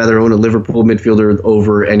 8.2. I'd rather own a Liverpool midfielder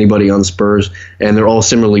over anybody on Spurs, and they're all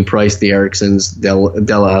similarly priced. The Ericssons,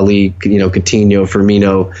 Dele Alli, Coutinho,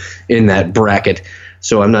 Firmino in that bracket.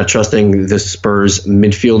 so I'm not trusting the Spurs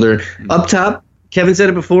midfielder. Up top, Kevin said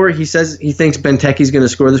it before. He says he thinks Benteke's going to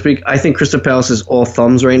score this week. I think Crystal Palace is all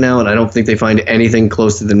thumbs right now, and I don't think they find anything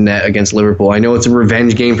close to the net against Liverpool. I know it's a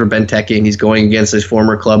revenge game for Benteke, and he's going against his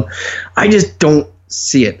former club. I just don't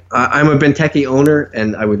see it. I'm a Benteke owner,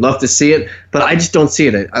 and I would love to see it, but I just don't see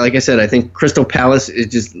it. Like I said, I think Crystal Palace is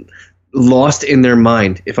just lost in their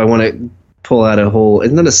mind. If I want to pull out a whole,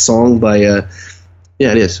 isn't that a song by? Yeah,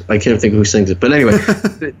 it is. I can't think of who sings it, but anyway.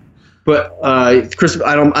 But I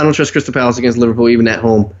don't trust Crystal Palace against Liverpool even at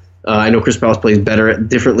home. I know Crystal Palace plays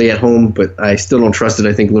differently at home, but I still don't trust it.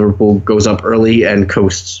 I think Liverpool goes up early and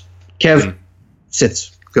coasts. Kev,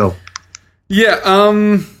 sits, go. Yeah,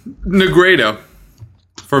 Negredo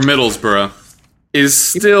for Middlesbrough is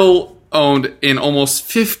still owned in almost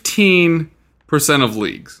 15% of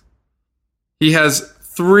leagues. He has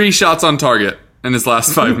 3 shots on target in his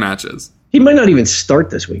last 5 matches. He might not even start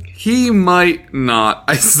this week. He might not.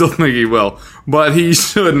 I still think he will, but he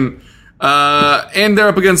shouldn't. And they're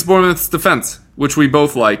up against Bournemouth's defense, which we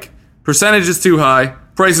both like. Percentage is too high.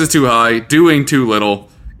 Price is too high. Doing too little.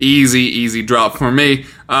 Easy drop for me.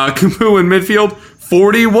 Camus in midfield,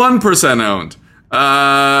 41% owned.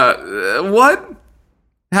 What?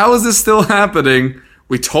 How is this still happening?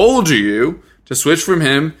 We told you to switch from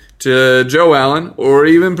him to Joe Allen or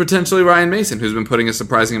even potentially Ryan Mason, who's been putting a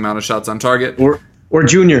surprising amount of shots on target. Or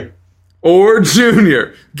Junior. Or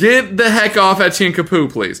Junior. Get the heck off Etienne Capoue,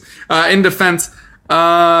 please. In defense,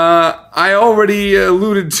 I already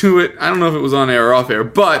alluded to it. I don't know if it was on air or off air,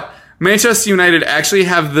 but Manchester United actually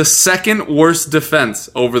have the second worst defense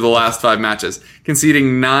over the last 5 matches,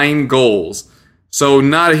 conceding 9 goals. So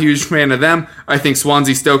not a huge fan of them. I think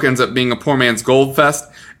Swansea Stoke ends up being a poor man's gold fest.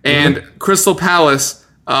 And Crystal Palace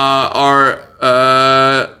they have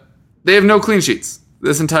no clean sheets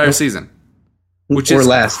this entire season, which is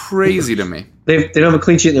crazy to me. They don't have a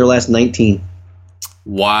clean sheet in their last 19.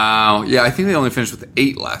 Wow. Yeah, I think they only finished with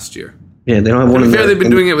 8 last year. Yeah, they don't have one. To be fair, they've been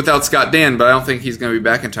doing it without Scott Dan, but I don't think he's going to be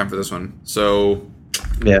back in time for this one. So,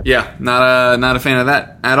 yeah, not a fan of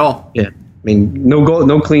that at all. Yeah. I mean,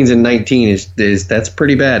 no cleans in 19 is that's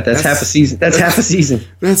pretty bad. That's half a season. That's half a season.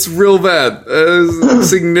 That's real bad.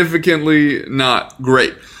 Significantly not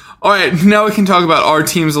great. All right, now we can talk about our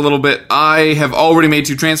teams a little bit. I have already made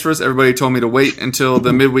 2 transfers. Everybody told me to wait until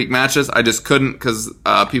the midweek matches. I just couldn't because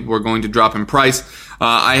people were going to drop in price.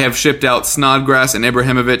 I have shipped out Snodgrass and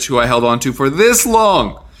Ibrahimovic, who I held on to for this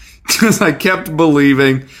long because I kept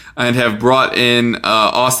believing, and have brought in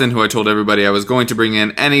Austin, who I told everybody I was going to bring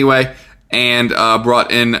in anyway. And brought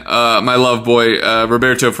in my love boy,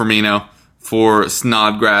 Roberto Firmino, for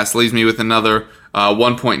Snodgrass. Leaves me with another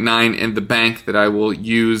 1.9 in the bank that I will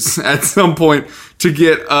use at some point to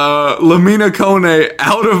get Lamina Kone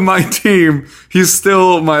out of my team. He's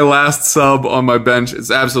still my last sub on my bench. It's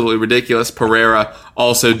absolutely ridiculous. Pereira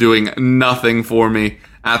also doing nothing for me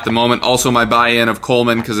at the moment. Also, my buy-in of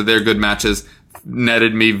Coleman, because of their good matches,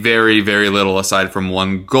 netted me very, very little aside from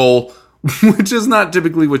 1 goal. Which is not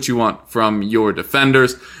typically what you want from your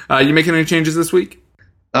defenders. You making any changes this week?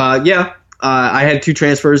 Yeah. I had 2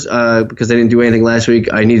 transfers because I didn't do anything last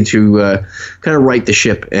week. I needed to kind of right the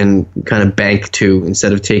ship and kind of bank 2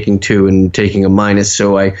 instead of taking 2 and taking a minus.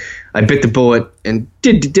 So I bit the bullet and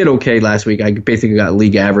did okay last week. I basically got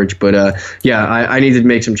league average. But I needed to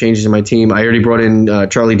make some changes in my team. I already brought in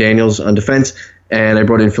Charlie Daniels on defense, and I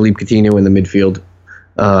brought in Philippe Coutinho in the midfield.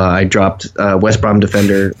 I dropped West Brom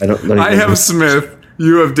defender. I have Smith.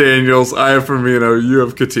 You have Daniels. I have Firmino. You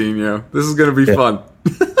have Coutinho. This is going to be fun.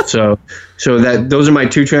 so those are my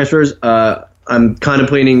 2 transfers. I'm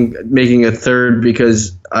contemplating making a third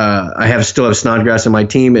because I still have Snodgrass in my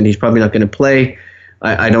team, and he's probably not going to play.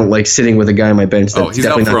 I don't like sitting with a guy on my bench that's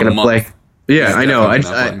definitely not going to play. Yeah, I know.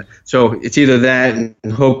 So it's either that and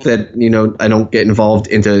hope that I don't get involved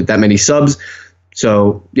into that many subs.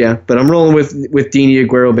 So yeah, but I'm rolling with Dini,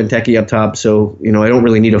 Aguero, Benteke up top. So I don't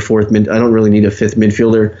really need a 5th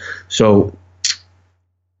midfielder. So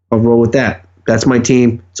I'll roll with that. That's my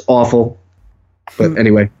team. It's awful, but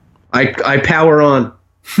anyway, I power on.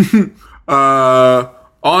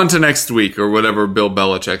 On to next week or whatever Bill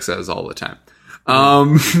Belichick says all the time.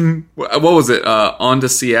 What was it? On to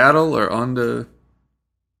Seattle or on to?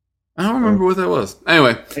 I don't remember what that was.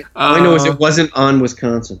 Anyway, all I know is it wasn't on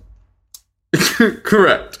Wisconsin.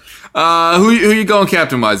 Correct. Who you going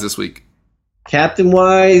captain wise this week? Captain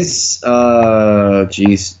wise,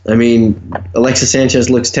 geez. I mean, Alexis Sanchez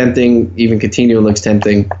looks tempting. Even Coutinho looks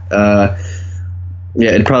tempting. Yeah,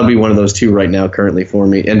 it'd probably be one of those 2 right now currently for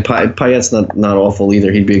me. And Payet's not awful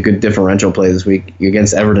either. He'd be a good differential play this week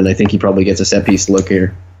against Everton. I think he probably gets a set piece look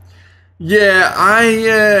here. Yeah, I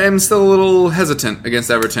am still a little hesitant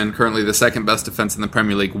against Everton, currently the second best defense in the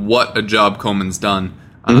Premier League. What a job Coleman's done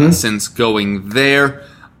since going there.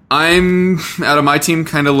 I'm, out of my team,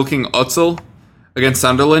 kind of looking Özil against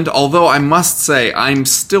Sunderland, although I must say I'm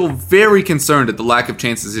still very concerned at the lack of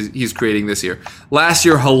chances he's creating this year. Last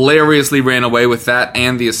year, hilariously ran away with that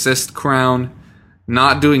and the assist crown,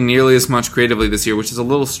 not doing nearly as much creatively this year, which is a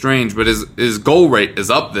little strange, but his goal rate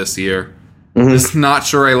is up this year. Just not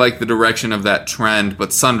sure I like the direction of that trend,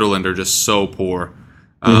 but Sunderland are just so poor.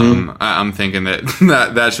 I'm thinking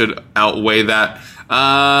that should outweigh that.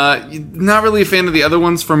 Not really a fan of the other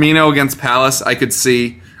ones. Firmino against Palace, I could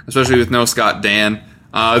see, especially with no Scott Dan.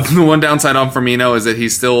 The one downside on Firmino is that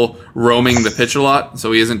he's still roaming the pitch a lot,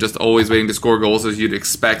 so he isn't just always waiting to score goals as you'd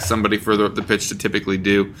expect somebody further up the pitch to typically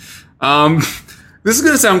do. This is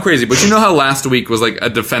going to sound crazy, but you know how last week was like a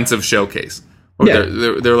defensive showcase? Yeah.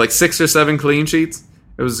 There were like 6 or 7 clean sheets?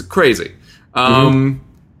 It was crazy. Have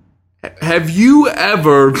you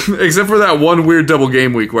ever, except for that one weird double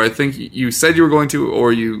game week where I think you said you were going to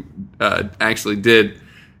or you actually did,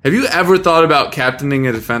 have you ever thought about captaining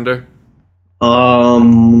a defender?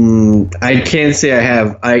 I can't say I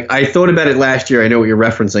have. I thought about it last year. I know what you're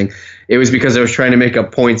referencing. It was because I was trying to make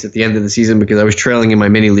up points at the end of the season because I was trailing in my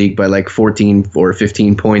mini league by like 14 or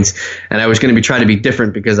 15 points, and I was going to be trying to be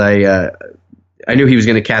different because I knew he was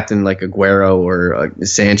going to captain like Aguero or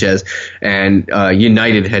Sanchez, and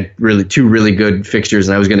United had two really good fixtures,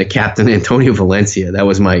 and I was going to captain Antonio Valencia. That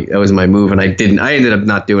was my move, and I didn't. I ended up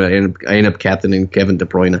not doing it. I ended up captaining Kevin De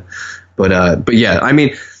Bruyne. But yeah, I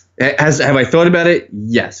mean, have I thought about it?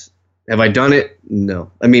 Yes. Have I done it? No.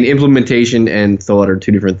 I mean, implementation and thought are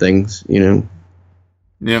two different things, you know.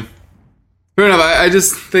 Yeah. Fair enough. I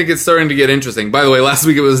just think it's starting to get interesting. By the way, last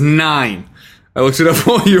week it was 9. I looked it up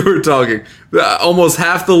while you were talking. Almost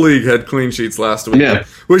half the league had clean sheets last week,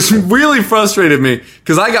 which really frustrated me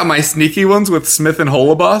because I got my sneaky ones with Smith and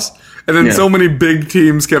Holebas, and then so many big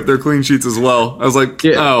teams kept their clean sheets as well. I was like,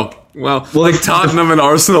 well, like Tottenham and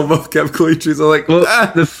Arsenal both kept clean sheets. I was like,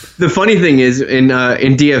 the funny thing is in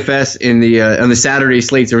DFS on the Saturday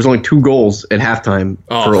slates there was only 2 goals at halftime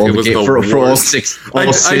for all six.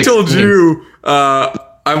 I told you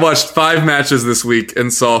I watched 5 matches this week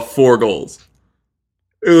and saw 4 goals.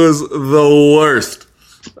 It was the worst.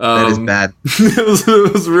 That is bad.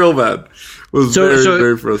 It was real bad. It was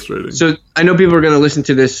very frustrating. So I know people are going to listen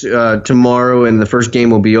to this tomorrow, and the first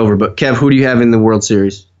game will be over. But Kev, who do you have in the World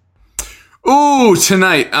Series? Ooh,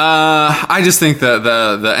 tonight. I just think that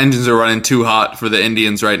the engines are running too hot for the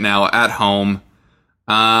Indians right now at home,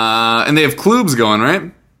 and they have Klubs going,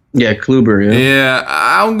 right? Yeah, Kluber. Yeah,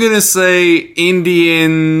 I'm gonna say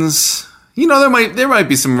Indians. You know, there might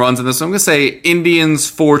be some runs in this. So I'm going to say Indians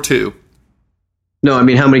 4-2. No, I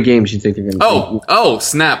mean, how many games do you think they're going to Oh,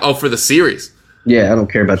 snap. Oh, for the series. Yeah, I don't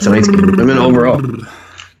care about tonight's game. I mean, overall.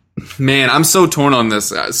 Man, I'm so torn on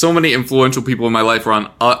this. So many influential people in my life are on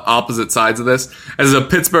opposite sides of this. As a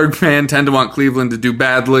Pittsburgh fan, tend to want Cleveland to do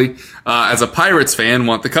badly. As a Pirates fan,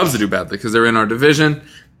 want the Cubs to do badly because they're in our division.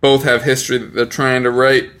 Both have history that they're trying to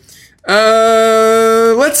write.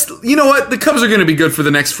 You know what? The Cubs are going to be good for the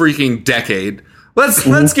next freaking decade.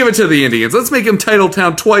 Let's give it to the Indians. Let's make them title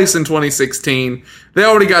town twice in 2016. They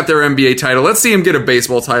already got their NBA title. Let's see them get a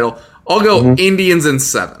baseball title. I'll go Indians in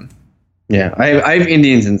 7. Yeah, I have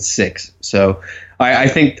Indians in 6. So I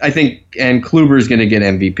think and Kluber is going to get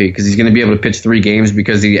MVP because he's going to be able to pitch 3 games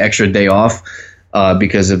because of the extra day off.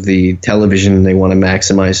 Because of the television they want to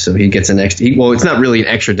maximize, so he gets an extra. Well, it's not really an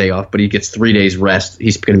extra day off, but he gets 3 days rest.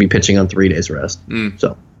 He's going to be pitching on 3 days rest.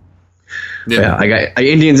 So, I got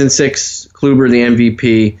Indians in 6, Kluber the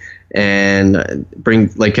MVP, and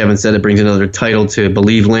like Kevin said, it brings another title to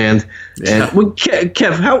Believe Land. And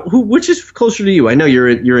Kev, which is closer to you? I know you're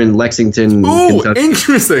in Lexington. Oh,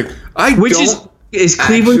 interesting. Is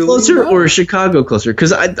Cleveland closer or Chicago closer?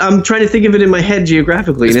 Because I'm trying to think of it in my head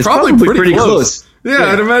geographically, and it's probably pretty close.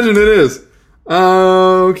 Yeah, I'd imagine it is.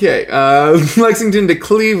 Okay. Lexington to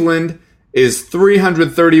Cleveland is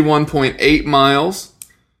 331.8 miles.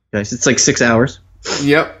 Guys, it's like 6 hours.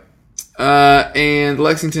 Yep. And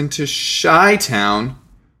Lexington to Chi-Town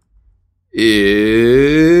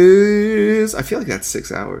is... I feel like that's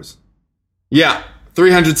 6 hours. Yeah,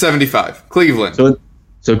 375. Cleveland.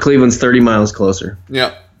 So Cleveland's 30 miles closer.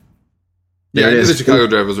 Yep. Yeah, I knew the Chicago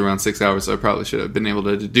drive was around 6 hours, so I probably should have been able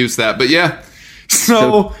to deduce that. But yeah.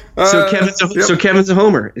 So Kevin's a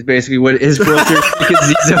homer is basically what his brother is because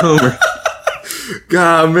he's a homer.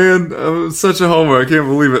 God, man, I'm such a homer. I can't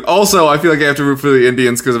believe it. Also, I feel like I have to root for the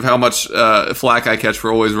Indians because of how much flack I catch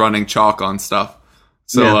for always running chalk on stuff.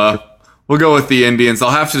 So, We'll go with the Indians.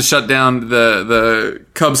 I'll have to shut down the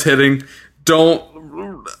Cubs hitting.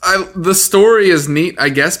 The story is neat, I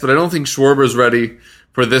guess, but I don't think Schwarber's ready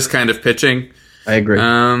for this kind of pitching. I agree.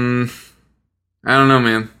 I don't know,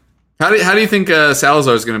 man. How do you think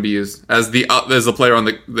Salazar is going to be used as the player on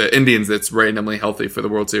the Indians that's randomly healthy for the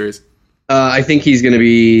World Series? I think he's going to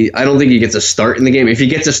be. I don't think he gets a start in the game. If he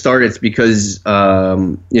gets a start, it's because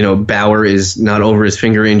Bauer is not over his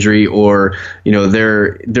finger injury, or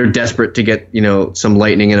they're desperate to get some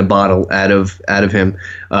lightning in a bottle out of him.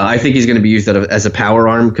 I think he's going to be used as a power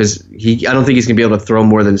arm because I don't think he's going to be able to throw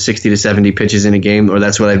more than 60 to 70 pitches in a game, or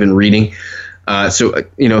that's what I've been reading. He's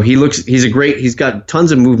got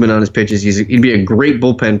tons of movement on his pitches. He'd be a great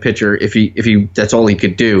bullpen pitcher if he that's all he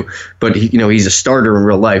could do. But he's a starter in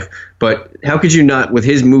real life. But how could you not, with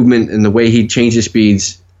his movement and the way he changes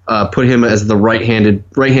speeds, put him as the right-handed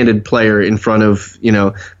player in front of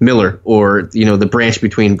Miller, or the branch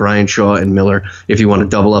between Brian Shaw and Miller, if you want to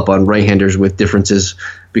double up on right-handers with differences,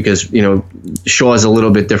 because Shaw is a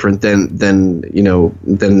little bit different than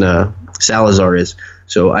Salazar is.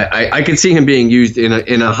 So I could see him being used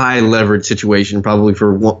in a high leverage situation, probably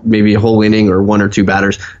for maybe a whole inning or one or two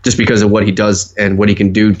batters, just because of what he does and what he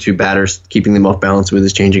can do to batters, keeping them off balance with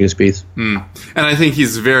his changing of speeds. And I think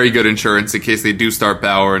he's very good insurance in case they do start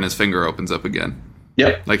Bauer and his finger opens up again.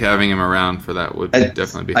 Yep. Like having him around for that would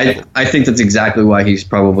definitely be helpful. I think that's exactly why he's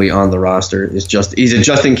probably on the roster. He's a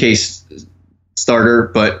just in case starter,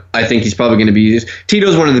 but I think he's probably going to be used.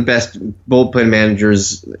 Tito's one of the best bullpen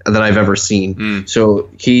managers that I've ever seen. So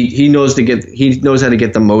he knows how to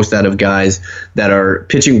get the most out of guys that are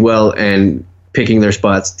pitching well and picking their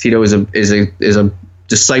spots. Tito is a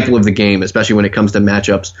disciple of the game, especially when it comes to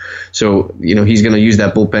matchups. So he's going to use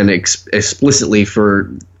that bullpen explicitly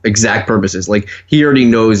for exact purposes. Like, he already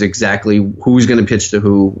knows exactly who's going to pitch to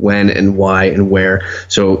who, when, and why, and where.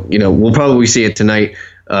 So we'll probably see it tonight.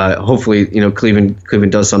 Hopefully,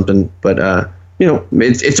 Cleveland does something, but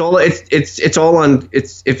it's all on.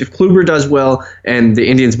 If Kluber does well and the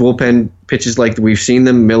Indians bullpen pitches like we've seen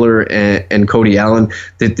them, Miller and Cody Allen,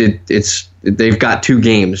 they've got 2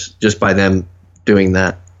 games just by them doing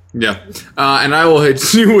that. Yeah, and I will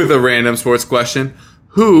hit you with a random sports question: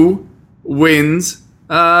 who wins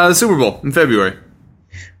the Super Bowl in February?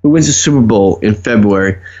 Who wins the Super Bowl in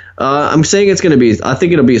February? I'm saying it's going to be. I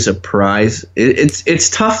think it'll be a surprise. It's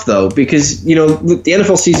tough though, because the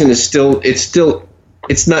NFL season is still in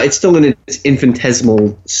its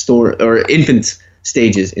infinitesimal infant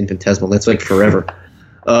stages. Infinitesimal. That's like forever.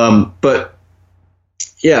 But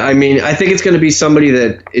yeah, I mean, I think it's going to be somebody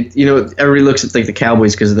that everybody looks at, like the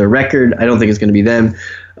Cowboys because of their record. I don't think it's going to be them.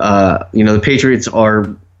 The Patriots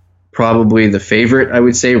are probably the favorite, I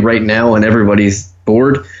would say, right now on everybody's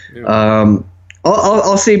board. Yeah.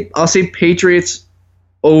 I'll say Patriots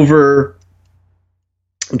over.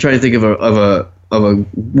 I'm trying to think of a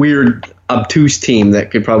weird obtuse team that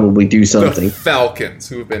could probably do something. The Falcons,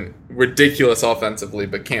 who have been ridiculous offensively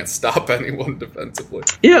but can't stop anyone defensively.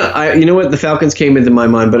 Yeah, you know what? The Falcons came into my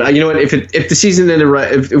mind, but you know what? If the season ended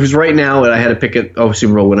right, if it was right now and I had to pick a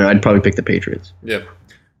Super Bowl winner, I'd probably pick the Patriots. Yeah,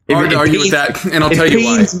 hard to argue with that, and I'll tell you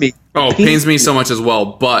why. It pains me so much as well,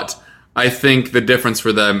 but I think the difference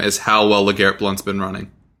for them is how well LeGarrette Blount's been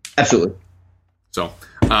running. Absolutely. So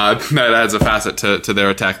that adds a facet to their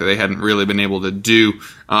attack that they hadn't really been able to do.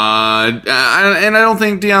 And I don't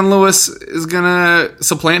think Deion Lewis is going to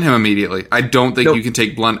supplant him immediately. I don't think you can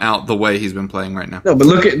take Blount out the way he's been playing right now. No, but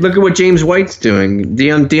look at what James White's doing.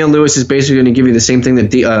 Deion Lewis is basically going to give you the same thing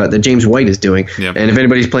that James White is doing. Yep. And if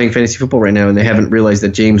anybody's playing fantasy football right now and they haven't realized that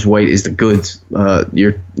James White is the goods,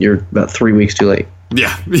 you're about 3 weeks too late.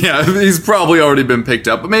 Yeah, he's probably already been picked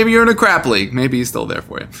up, but maybe you're in a crap league. Maybe he's still there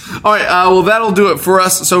for you. All right, well, that'll do it for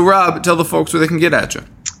us. So, Rob, tell the folks where they can get at you.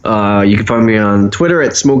 You can find me on Twitter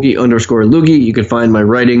at Smokey_Loogie. You can find my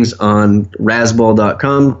writings on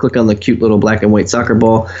Razzball.com. Click on the cute little black and white soccer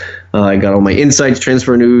ball. I got all my insights,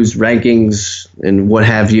 transfer news, rankings, and what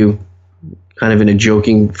have you. Kind of in a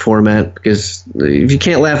joking format, because if you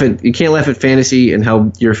can't laugh at fantasy and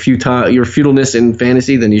how your futileness in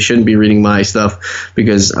fantasy, then you shouldn't be reading my stuff,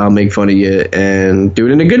 because I'll make fun of you and do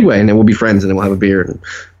it in a good way, and then we'll be friends, and then we'll have a beer and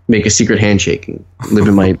make a secret handshake and live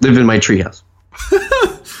in my treehouse.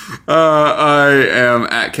 I am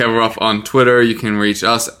at Kevin Ruff on Twitter. You can reach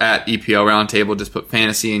us at EPL Roundtable. Just put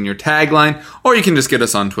fantasy in your tagline, or you can just get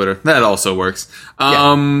us on Twitter. That also works.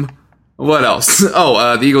 Yeah. What else?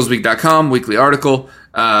 TheEaglesWeek.com, weekly article.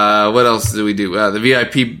 What else do we do? The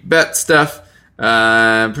VIP bet stuff.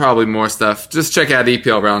 Probably more stuff. Just check out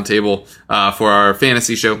EPL Roundtable for our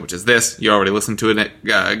fantasy show, which is this. You already listened to it.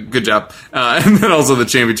 Good job. And then also the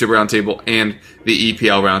Championship Roundtable and the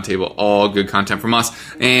EPL Roundtable. All good content from us.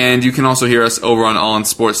 And you can also hear us over on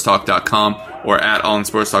allinsportstalk.com or at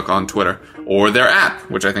allinsportstalk on Twitter, or their app,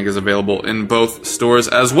 which I think is available in both stores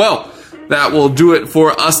as well. That will do it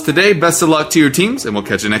for us today. Best of luck to your teams, and we'll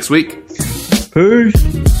catch you next week. Peace.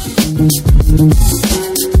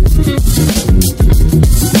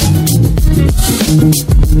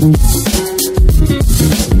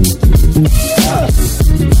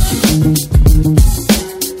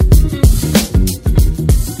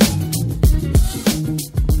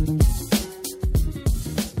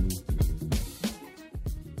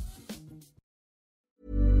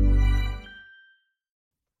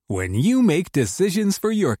 When you make decisions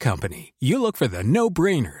for your company, you look for the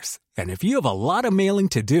no-brainers. And if you have a lot of mailing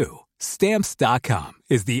to do, Stamps.com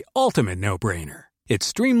is the ultimate no-brainer. It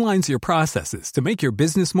streamlines your processes to make your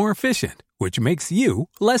business more efficient, which makes you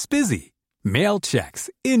less busy. Mail checks,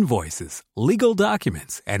 invoices, legal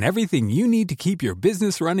documents, and everything you need to keep your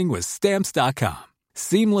business running with Stamps.com.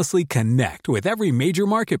 Seamlessly connect with every major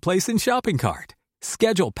marketplace and shopping cart.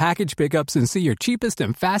 Schedule package pickups and see your cheapest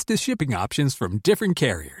and fastest shipping options from different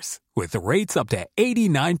carriers, with rates up to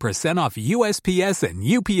 89% off USPS and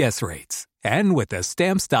UPS rates. And with the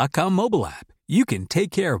Stamps.com mobile app, you can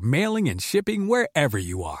take care of mailing and shipping wherever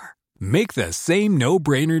you are. Make the same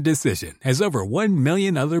no-brainer decision as over 1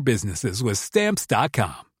 million other businesses with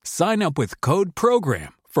Stamps.com. Sign up with code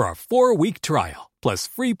PROGRAM for a 4-week trial, plus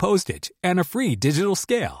free postage and a free digital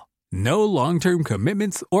scale. No long-term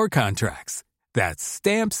commitments or contracts. That's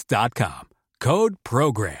Stamps.com. Code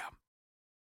PROGRAM.